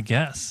 Oh, you have a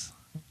guess.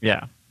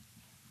 Yeah.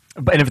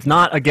 And if it's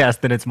not a guess,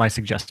 then it's my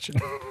suggestion.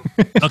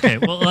 Okay,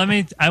 well,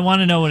 I want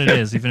to know what it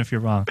is, even if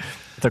you're wrong.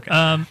 It's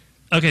okay.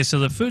 Okay, so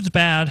the food's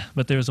bad,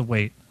 but there's a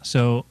wait.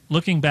 So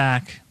looking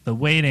back, the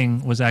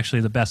waiting was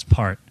actually the best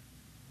part.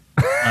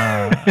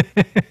 It's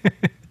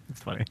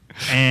funny.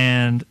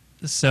 And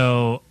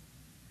so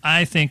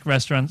I think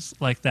restaurants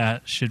like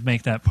that should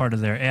make that part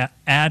of their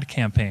ad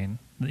campaign.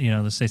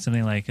 They say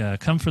something like,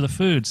 come for the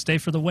food, stay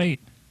for the wait.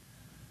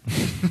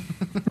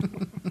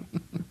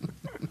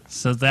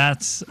 So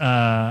that's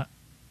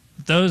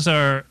those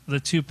are the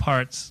two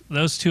parts.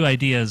 Those two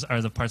ideas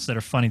are the parts that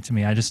are funny to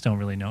me. I just don't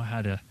really know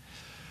how to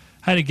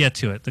get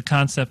to it. The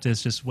concept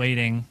is just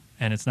waiting,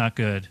 and it's not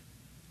good.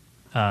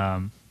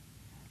 And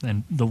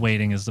the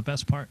waiting is the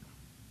best part.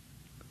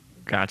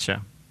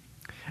 Gotcha.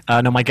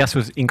 No, my guess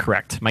was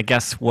incorrect. My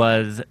guess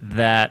was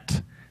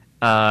that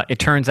it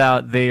turns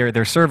out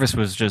their service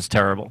was just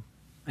terrible,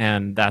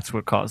 and that's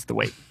what caused the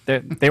wait.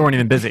 They weren't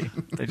even busy.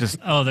 They just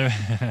they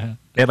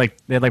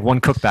had like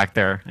one cook back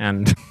there,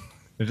 and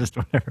they're just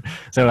whatever.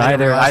 So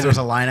Either either there's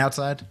a line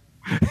outside.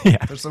 yeah,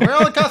 Where are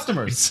all the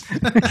customers?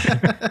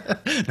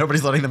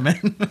 Nobody's letting them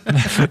in.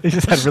 they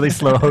just had really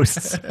slow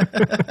hosts.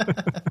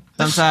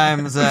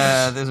 Sometimes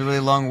there's a really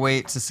long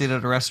wait to sit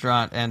at a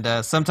restaurant,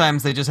 and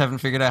sometimes they just haven't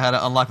figured out how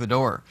to unlock the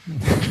door.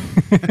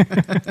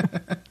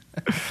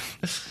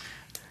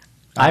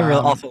 I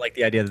really also like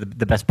the idea that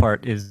the best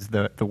part is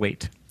the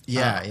wait.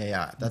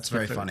 Yeah. That's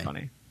very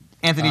funny.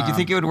 Anthony, do you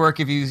think it would work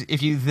if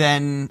you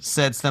then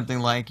said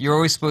something like, "You're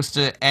always supposed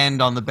to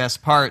end on the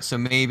best part, so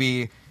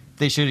maybe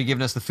they should have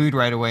given us the food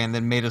right away and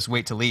then made us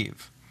wait to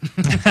leave."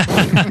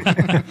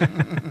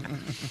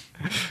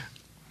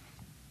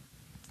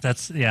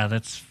 That's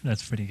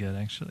pretty good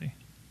actually.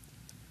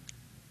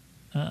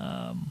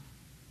 Let's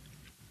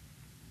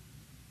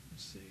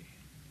see.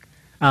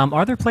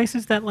 Are there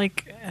places that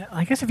like?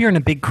 I guess if you're in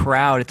a big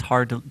crowd, it's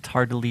hard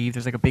to leave.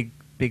 There's like a big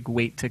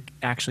wait to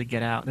actually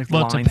get out. There's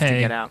Well, to lines to pay.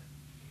 get out.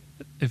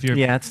 If you're,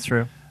 Yeah, that's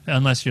true.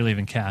 unless you're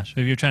leaving cash.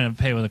 If you're trying to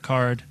pay with a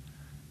card,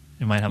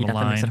 you might have Yeah, a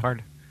that makes line. it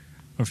hard.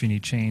 Or if you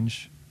need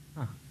change.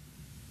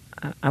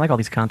 I like all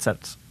these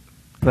concepts,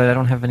 but I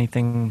don't have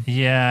anything.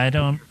 Yeah, I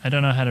don't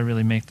know how to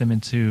really make them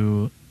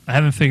into. I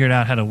haven't figured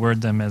out how to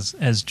word them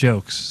as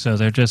jokes. So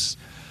they're just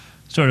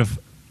sort of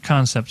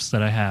concepts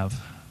that I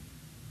have.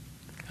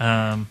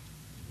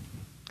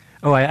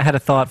 Oh, I had a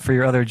thought for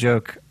your other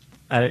joke.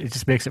 It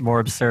just makes it more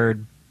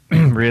absurd,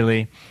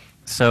 really.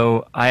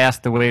 So I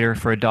asked the waiter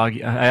for a dog.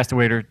 I asked the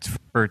waiter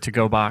for a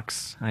to-go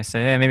box. I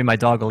say, hey, maybe my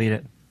dog will eat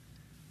it.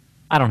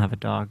 I don't have a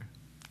dog.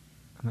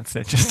 And that's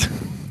it. Just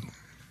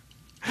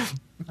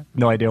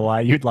no idea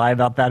why you'd lie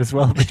about that as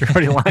well, but you're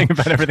already lying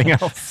about everything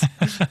else.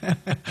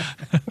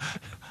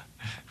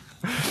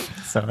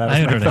 So that was I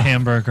my ordered a thought.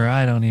 hamburger.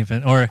 I don't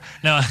even. Or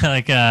no,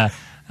 like I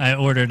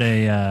ordered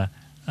a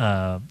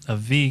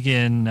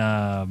vegan.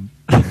 I'm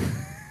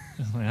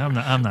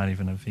not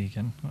even a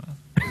vegan.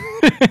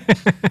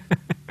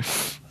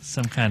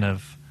 Some kind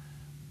of.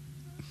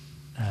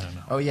 I don't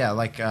know. Oh yeah,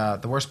 like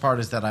the worst part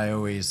is that I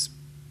always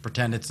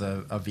pretend it's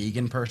a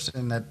vegan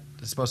person that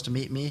is supposed to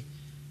meet me,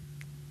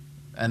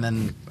 and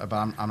then but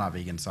I'm not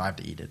vegan, so I have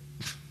to eat it.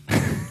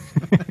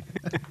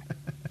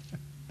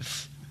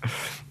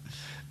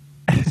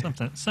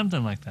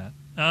 Something like that.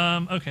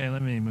 Okay,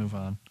 let me move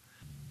on.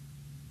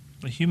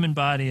 The human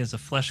body is a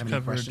Have any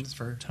flesh-covered questions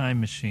for? time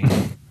machine.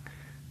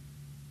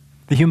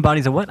 The human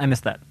body's a what? I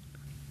missed that.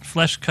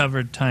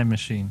 Flesh-covered time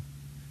machine.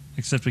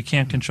 Except we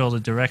can't control the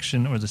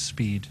direction or the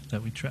speed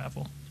that we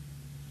travel.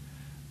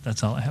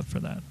 That's all I have for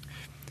that.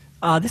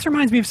 This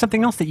reminds me of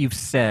something else that you've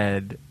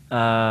said.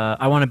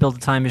 I want to build a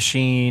time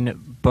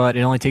machine, but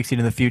it only takes you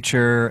to the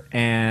future,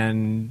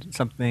 and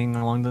something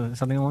along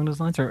those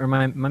lines. Or am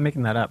I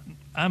making that up?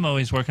 I'm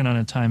always working on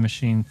a time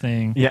machine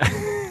thing. Yeah.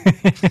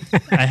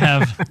 I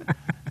have.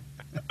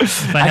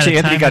 If I had Actually, a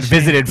Anthony time got machine-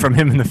 visited from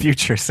him in the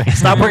future, saying,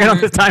 "Stop working on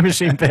this time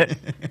machine bit."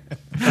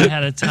 If I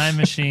had a time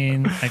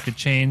machine, I could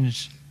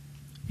change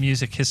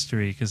music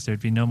history because there'd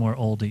be no more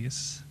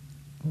oldies.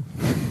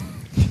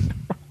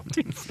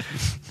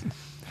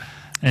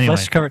 Anyway,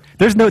 Flesh covered.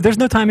 There's no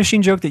time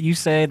machine joke that you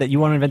say that you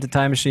want to invent a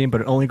time machine,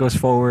 but it only goes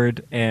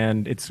forward,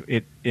 and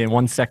it in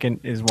 1 second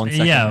is 1 second. or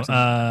something.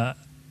 yeah.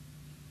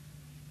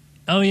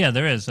 Oh yeah,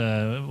 there is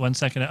 1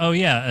 second. Oh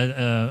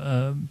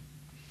yeah,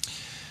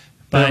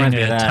 buying reminds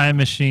me a of that. time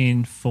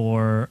machine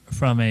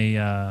from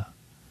a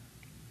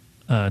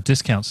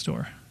discount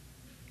store.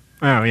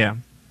 Oh yeah.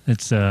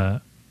 It's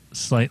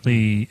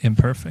slightly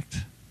imperfect,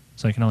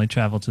 so I can only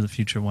travel to the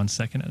future 1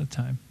 second at a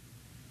time.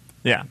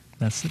 Yeah.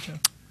 That's the joke.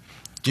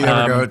 Do you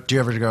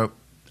ever go?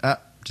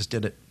 Just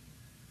did it.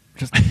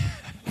 Just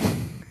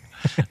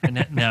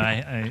No,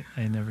 I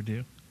never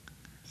do.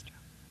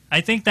 I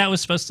think that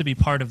was supposed to be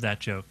part of that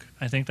joke.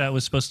 I think that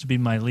was supposed to be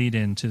my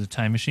lead-in to the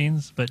time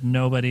machines, but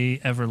nobody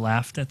ever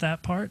laughed at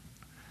that part.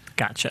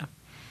 gotcha.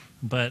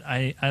 But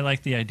I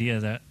like the idea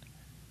that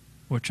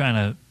we're trying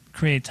to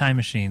create time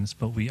machines,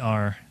 but we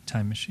are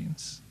time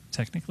machines,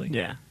 technically.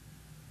 Yeah.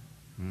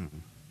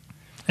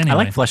 Anyway, I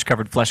like flesh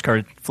covered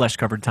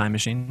time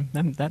machine.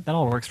 That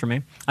all works for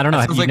me. I don't know.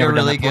 That have sounds you like never a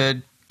done really that before?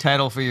 good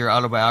title for your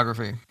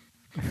autobiography.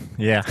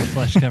 Yeah.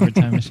 flesh-covered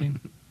time machine.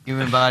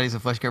 Human body's a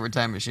flesh-covered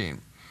time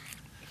machine.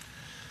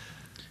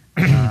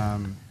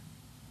 You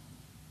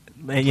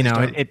know,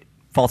 it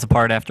falls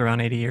apart after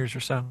around 80 years or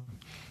so.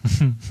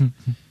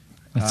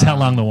 That's how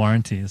long the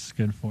warranty is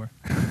good for.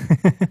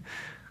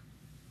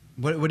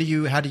 What do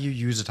you? How do you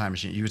use a time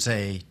machine? You would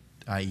say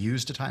I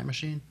used a time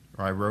machine,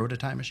 or I rode a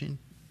time machine.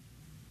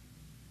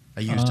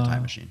 I used a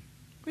time machine.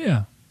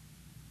 Yeah.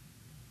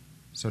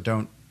 So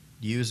don't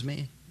use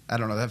me. I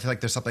don't know. I feel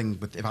like there's something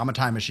with if I'm a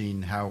time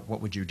machine.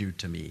 What would you do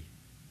to me?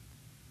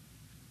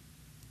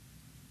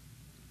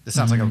 This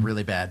sounds like a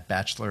really bad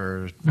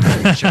Bachelor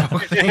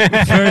joke thing.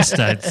 First,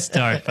 I'd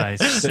start by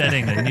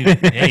setting a new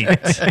date.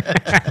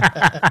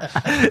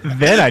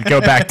 Then I'd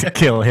go back to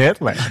kill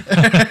Hitler.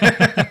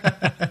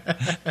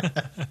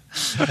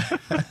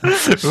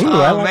 Ooh,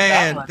 I Oh like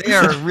man, they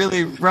are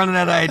really running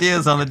out of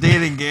ideas on the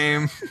dating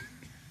game.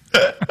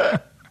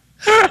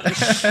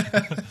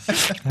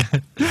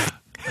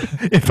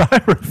 If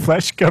I were a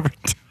flesh covered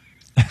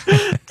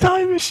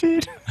time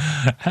machine,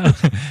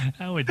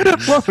 How would you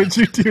what would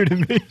you do to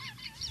me?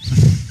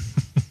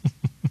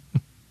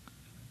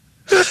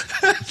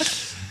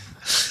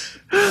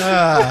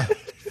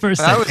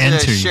 first If I I'd was a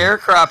enter you?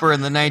 sharecropper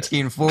in the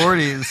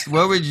 1940s,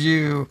 what would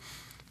you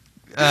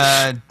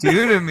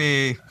do to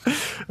me?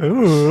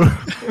 Ooh,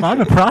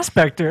 I'm a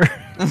prospector.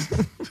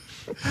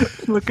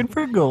 Looking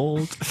for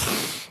gold.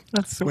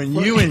 That's so When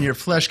funny. you and your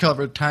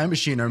flesh-covered time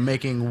machine are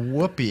making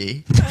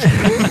whoopee,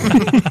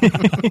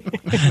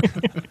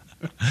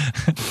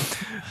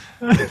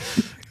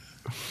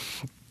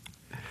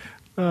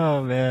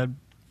 Oh man.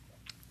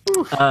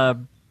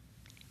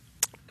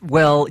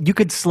 Well, you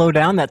could slow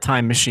down that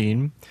time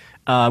machine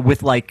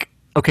with like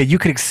Okay, you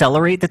could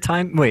accelerate the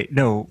time. Wait,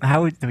 no.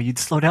 How would no, you'd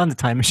slow down the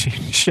time machine?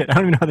 Shit, I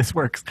don't even know how this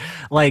works.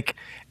 Like,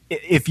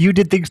 if you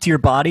did things to your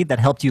body that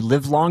helped you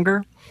live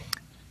longer,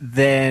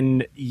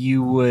 then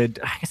you would.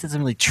 I guess it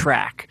doesn't really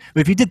track.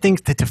 But if you did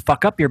things to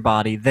fuck up your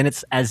body, then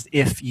it's as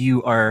if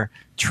you are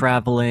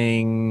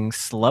traveling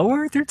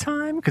slower through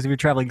time. Because if you're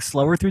traveling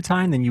slower through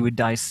time, then you would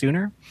die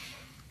sooner.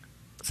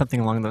 Something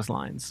along those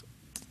lines.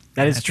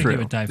 That is I think it true.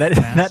 would die That,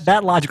 fast.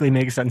 that logically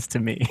makes sense to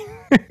me.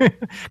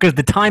 Because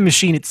the time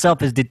machine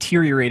itself is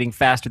deteriorating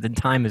faster than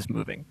time is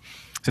moving.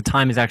 So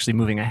time is actually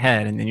moving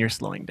ahead, and then you're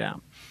slowing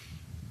down.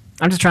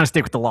 I'm just trying to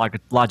stick with the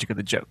logic of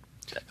the joke.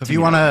 If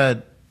you want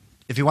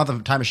the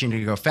time machine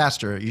to go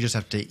faster, you just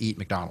have to eat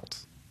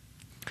McDonald's.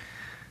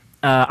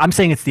 I'm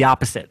saying it's the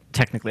opposite,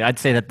 technically. I'd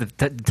say that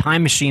the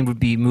time machine would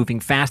be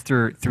moving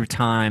faster through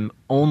time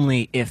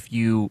only if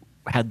you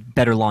had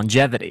better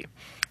longevity.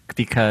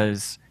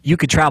 Because you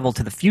could travel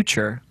to the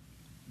future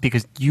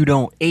because you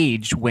don't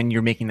age when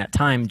you're making that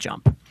time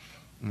jump.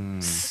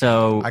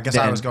 So I guess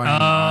then, I was going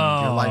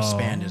on your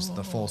lifespan is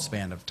the full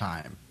span of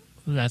time.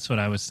 That's what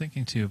I was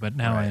thinking too, but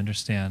now I Right.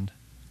 understand.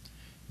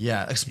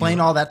 Yeah,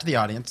 explain all that to the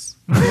audience,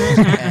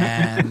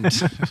 and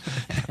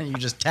you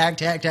just tag.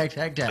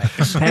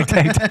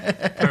 Perfect.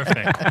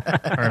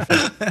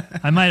 Perfect.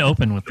 I might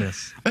open with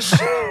this.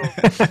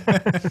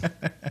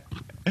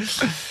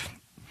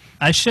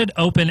 I should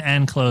open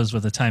and close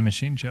with a time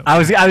machine joke.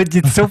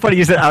 it's so funny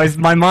you said,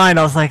 my mind,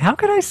 I was like, how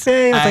could I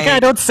say? I was like, yeah,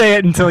 don't say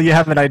it until you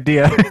have an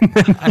idea.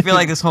 I feel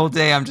like this whole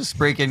day I'm just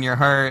breaking your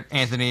heart,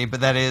 Anthony,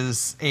 but that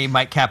is a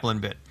Mike Kaplan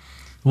bit.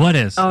 What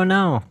is? Oh,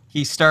 no.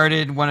 He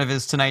started one of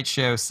his Tonight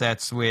Show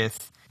sets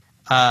with,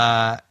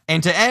 and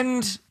to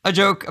end, a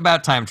joke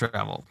about time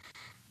travel.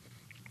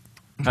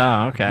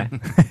 Oh, okay.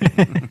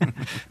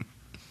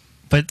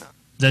 But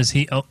does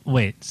he? Oh,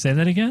 wait. Say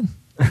that again.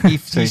 He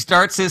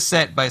starts his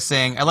set by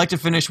saying, "I'd like to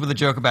finish with a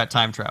joke about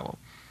time travel."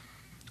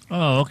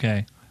 Oh,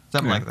 okay.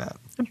 Something like that.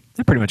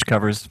 That pretty much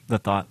covers the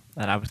thought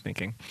that I was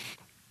thinking.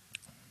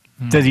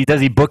 Does he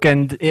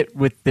bookend it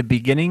with the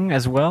beginning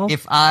as well?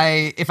 If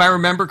I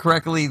remember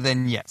correctly,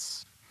 then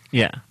yes.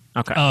 Yeah.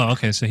 Okay. Oh,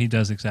 okay. So he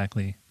does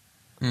exactly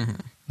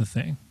the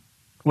thing.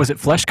 Was it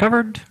flesh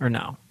covered or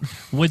no?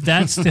 Would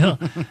that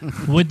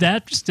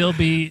still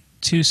be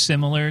too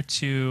similar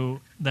to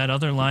that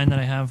other line that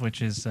I have,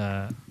 which is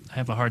I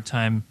have a hard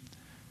time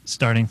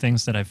starting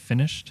things that I've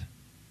finished?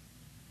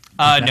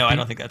 No, that I be-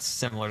 don't think that's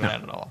similar to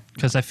that at all.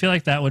 Because I feel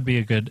like that would be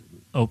a good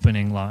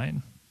opening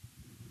line.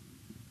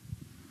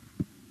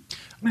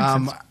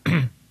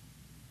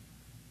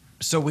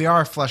 So we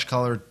are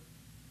flesh-colored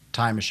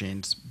time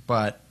machines,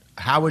 but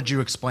how would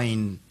you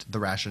explain the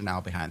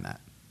rationale behind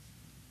that?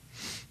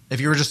 If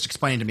you were just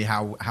explaining to me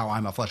how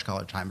I'm a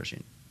flesh-colored time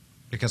machine,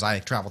 because I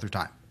travel through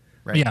time,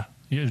 right? Yeah.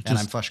 You're And I'm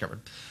just,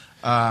 flesh-covered.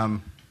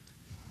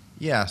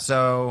 Yeah.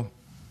 So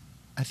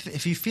I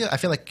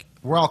feel like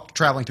we're all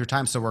traveling through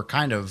time, so we're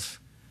kind of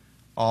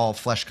all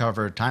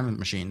flesh-covered time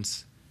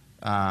machines,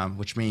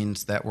 which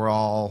means that we're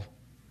all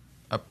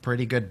a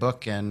pretty good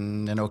book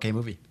and an okay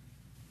movie.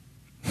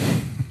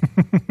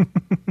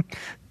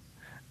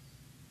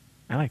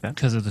 I like that.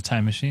 because of the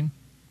time machine,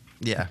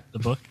 Yeah. the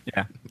book.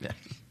 Yeah. Yeah.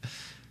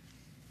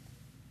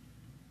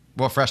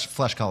 Well,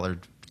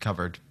 flesh-colored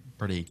covered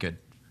pretty good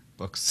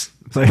books.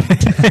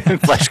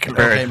 Flesh covered.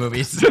 Okay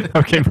movies.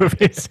 Okay,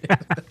 movies.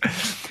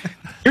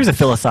 Here's a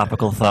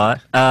philosophical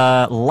thought.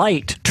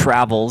 Light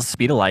travels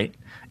speed of light,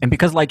 and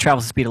because light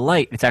travels the speed of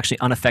light, it's actually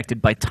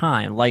unaffected by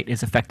time. Light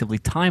is effectively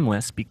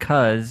timeless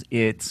because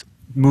it's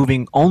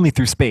moving only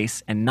through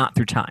space and not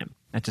through time.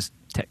 That just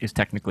is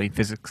technically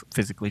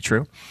physically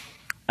true.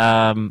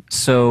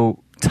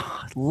 So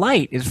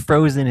light is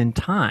frozen in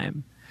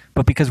time,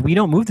 but because we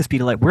don't move the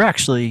speed of light, we're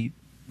actually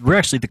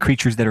the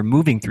creatures that are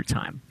moving through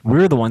time.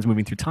 We're the ones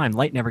moving through time.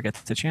 Light never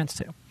gets a chance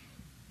to.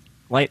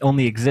 Light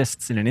only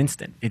exists in an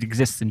instant. It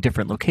exists in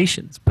different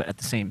locations, but at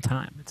the same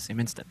time, at the same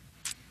instant.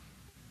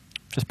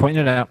 Just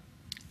pointing it out.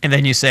 And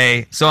then you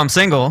say, "So I'm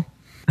single."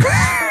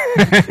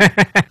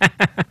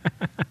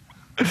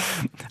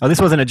 Oh,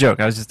 this wasn't a joke.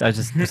 I was just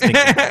thinking.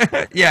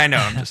 Yeah, I know.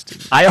 I'm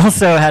just. I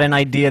also had an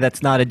idea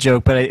that's not a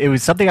joke, but it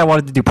was something I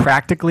wanted to do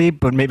practically,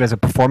 but maybe as a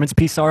performance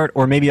piece art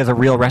or maybe as a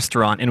real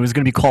restaurant, and it was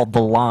going to be called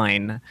The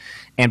Line.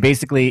 And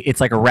basically, it's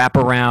like a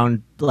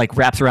wraparound, like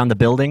wraps around the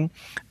building,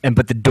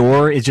 but the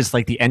door is just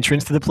like the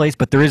entrance to the place,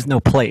 but there is no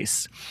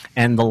place.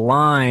 And the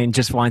line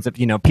just winds up,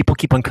 people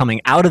keep on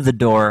coming out of the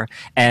door,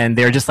 and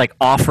they're just like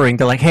offering.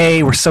 They're like,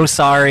 "Hey, we're so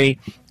sorry.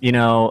 We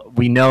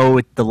know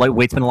the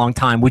wait's been a long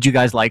time. Would you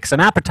guys like some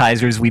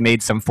appetizers? We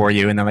made some for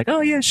you." And they're like,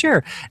 "Oh yeah,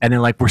 sure." And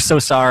they're like, "We're so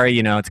sorry.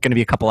 It's going to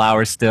be a couple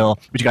hours still.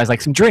 Would you guys like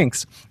some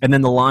drinks?" And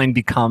then the line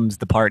becomes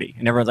the party,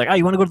 and everyone's like, "Oh,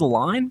 you want to go to the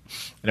line?"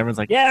 And everyone's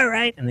like, "Yeah, all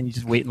right." And then you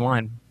just wait in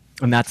line.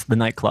 And that's the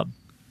nightclub.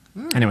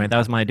 Anyway, that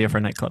was my idea for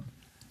a nightclub.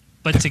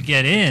 But to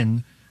get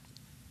in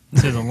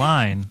to the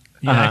line,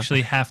 you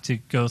actually have to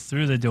go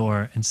through the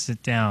door and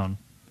sit down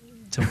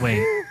to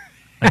wait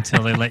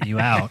until they let you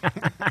out.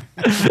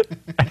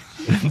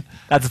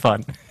 That's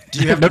fun.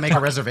 Do you have to make a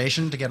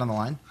reservation to get on the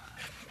line?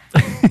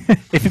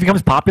 If it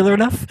becomes popular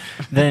enough,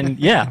 then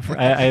yeah,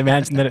 I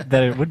imagine that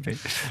it would be.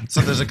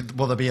 So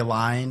will there be a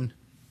line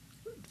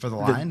for the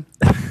line?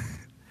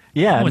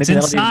 Yeah, Oh, it's maybe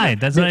that'll be- inside.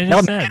 That's what I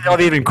just said. That'll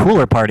be an even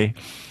cooler party.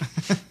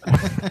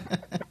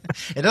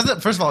 It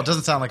doesn't. First of all, it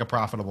doesn't sound like a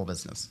profitable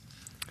business.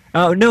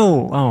 Oh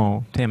no!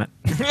 Oh, damn it!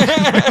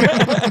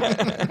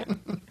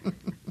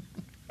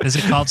 Is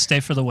it called Stay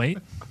for the Wait?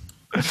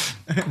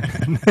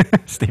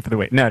 Stay for the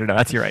wait. No,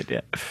 that's your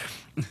idea.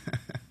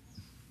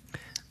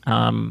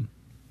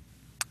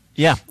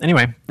 Yeah.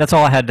 Anyway, that's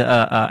all I had.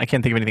 I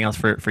can't think of anything else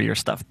for your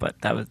stuff, but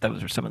that was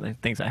some of the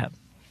things I had.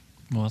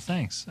 Well,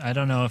 thanks. I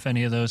don't know if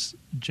any of those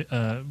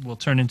will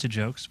turn into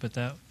jokes, but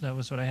that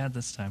was what I had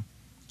this time.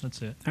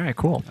 That's it. All right,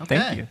 cool. Okay.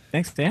 Thank you.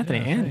 Thanks to Anthony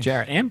Yeah, and thanks.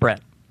 Jarrett and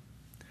Brett.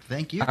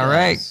 Thank you. All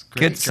right. guys. Good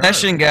Great job.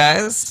 session,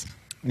 guys.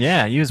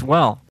 Yeah, you as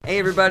well. Hey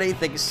everybody,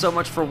 thank you so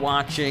much for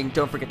watching.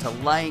 Don't forget to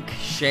like,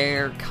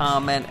 share,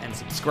 comment, and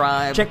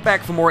subscribe. Check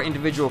back for more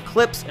individual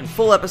clips and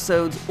full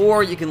episodes,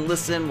 or you can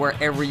listen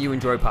wherever you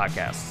enjoy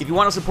podcasts. If you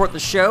want to support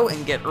the show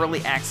and get early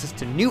access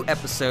to new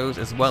episodes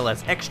as well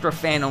as extra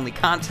fan-only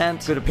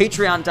content, go to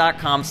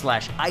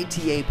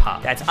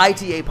patreon.com/ITAPod. That's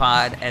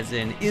ITAPod, as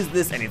in Is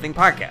This Anything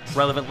Podcast.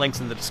 Relevant links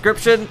in the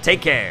description.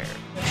 Take care.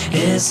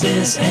 Is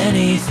this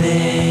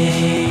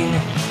anything?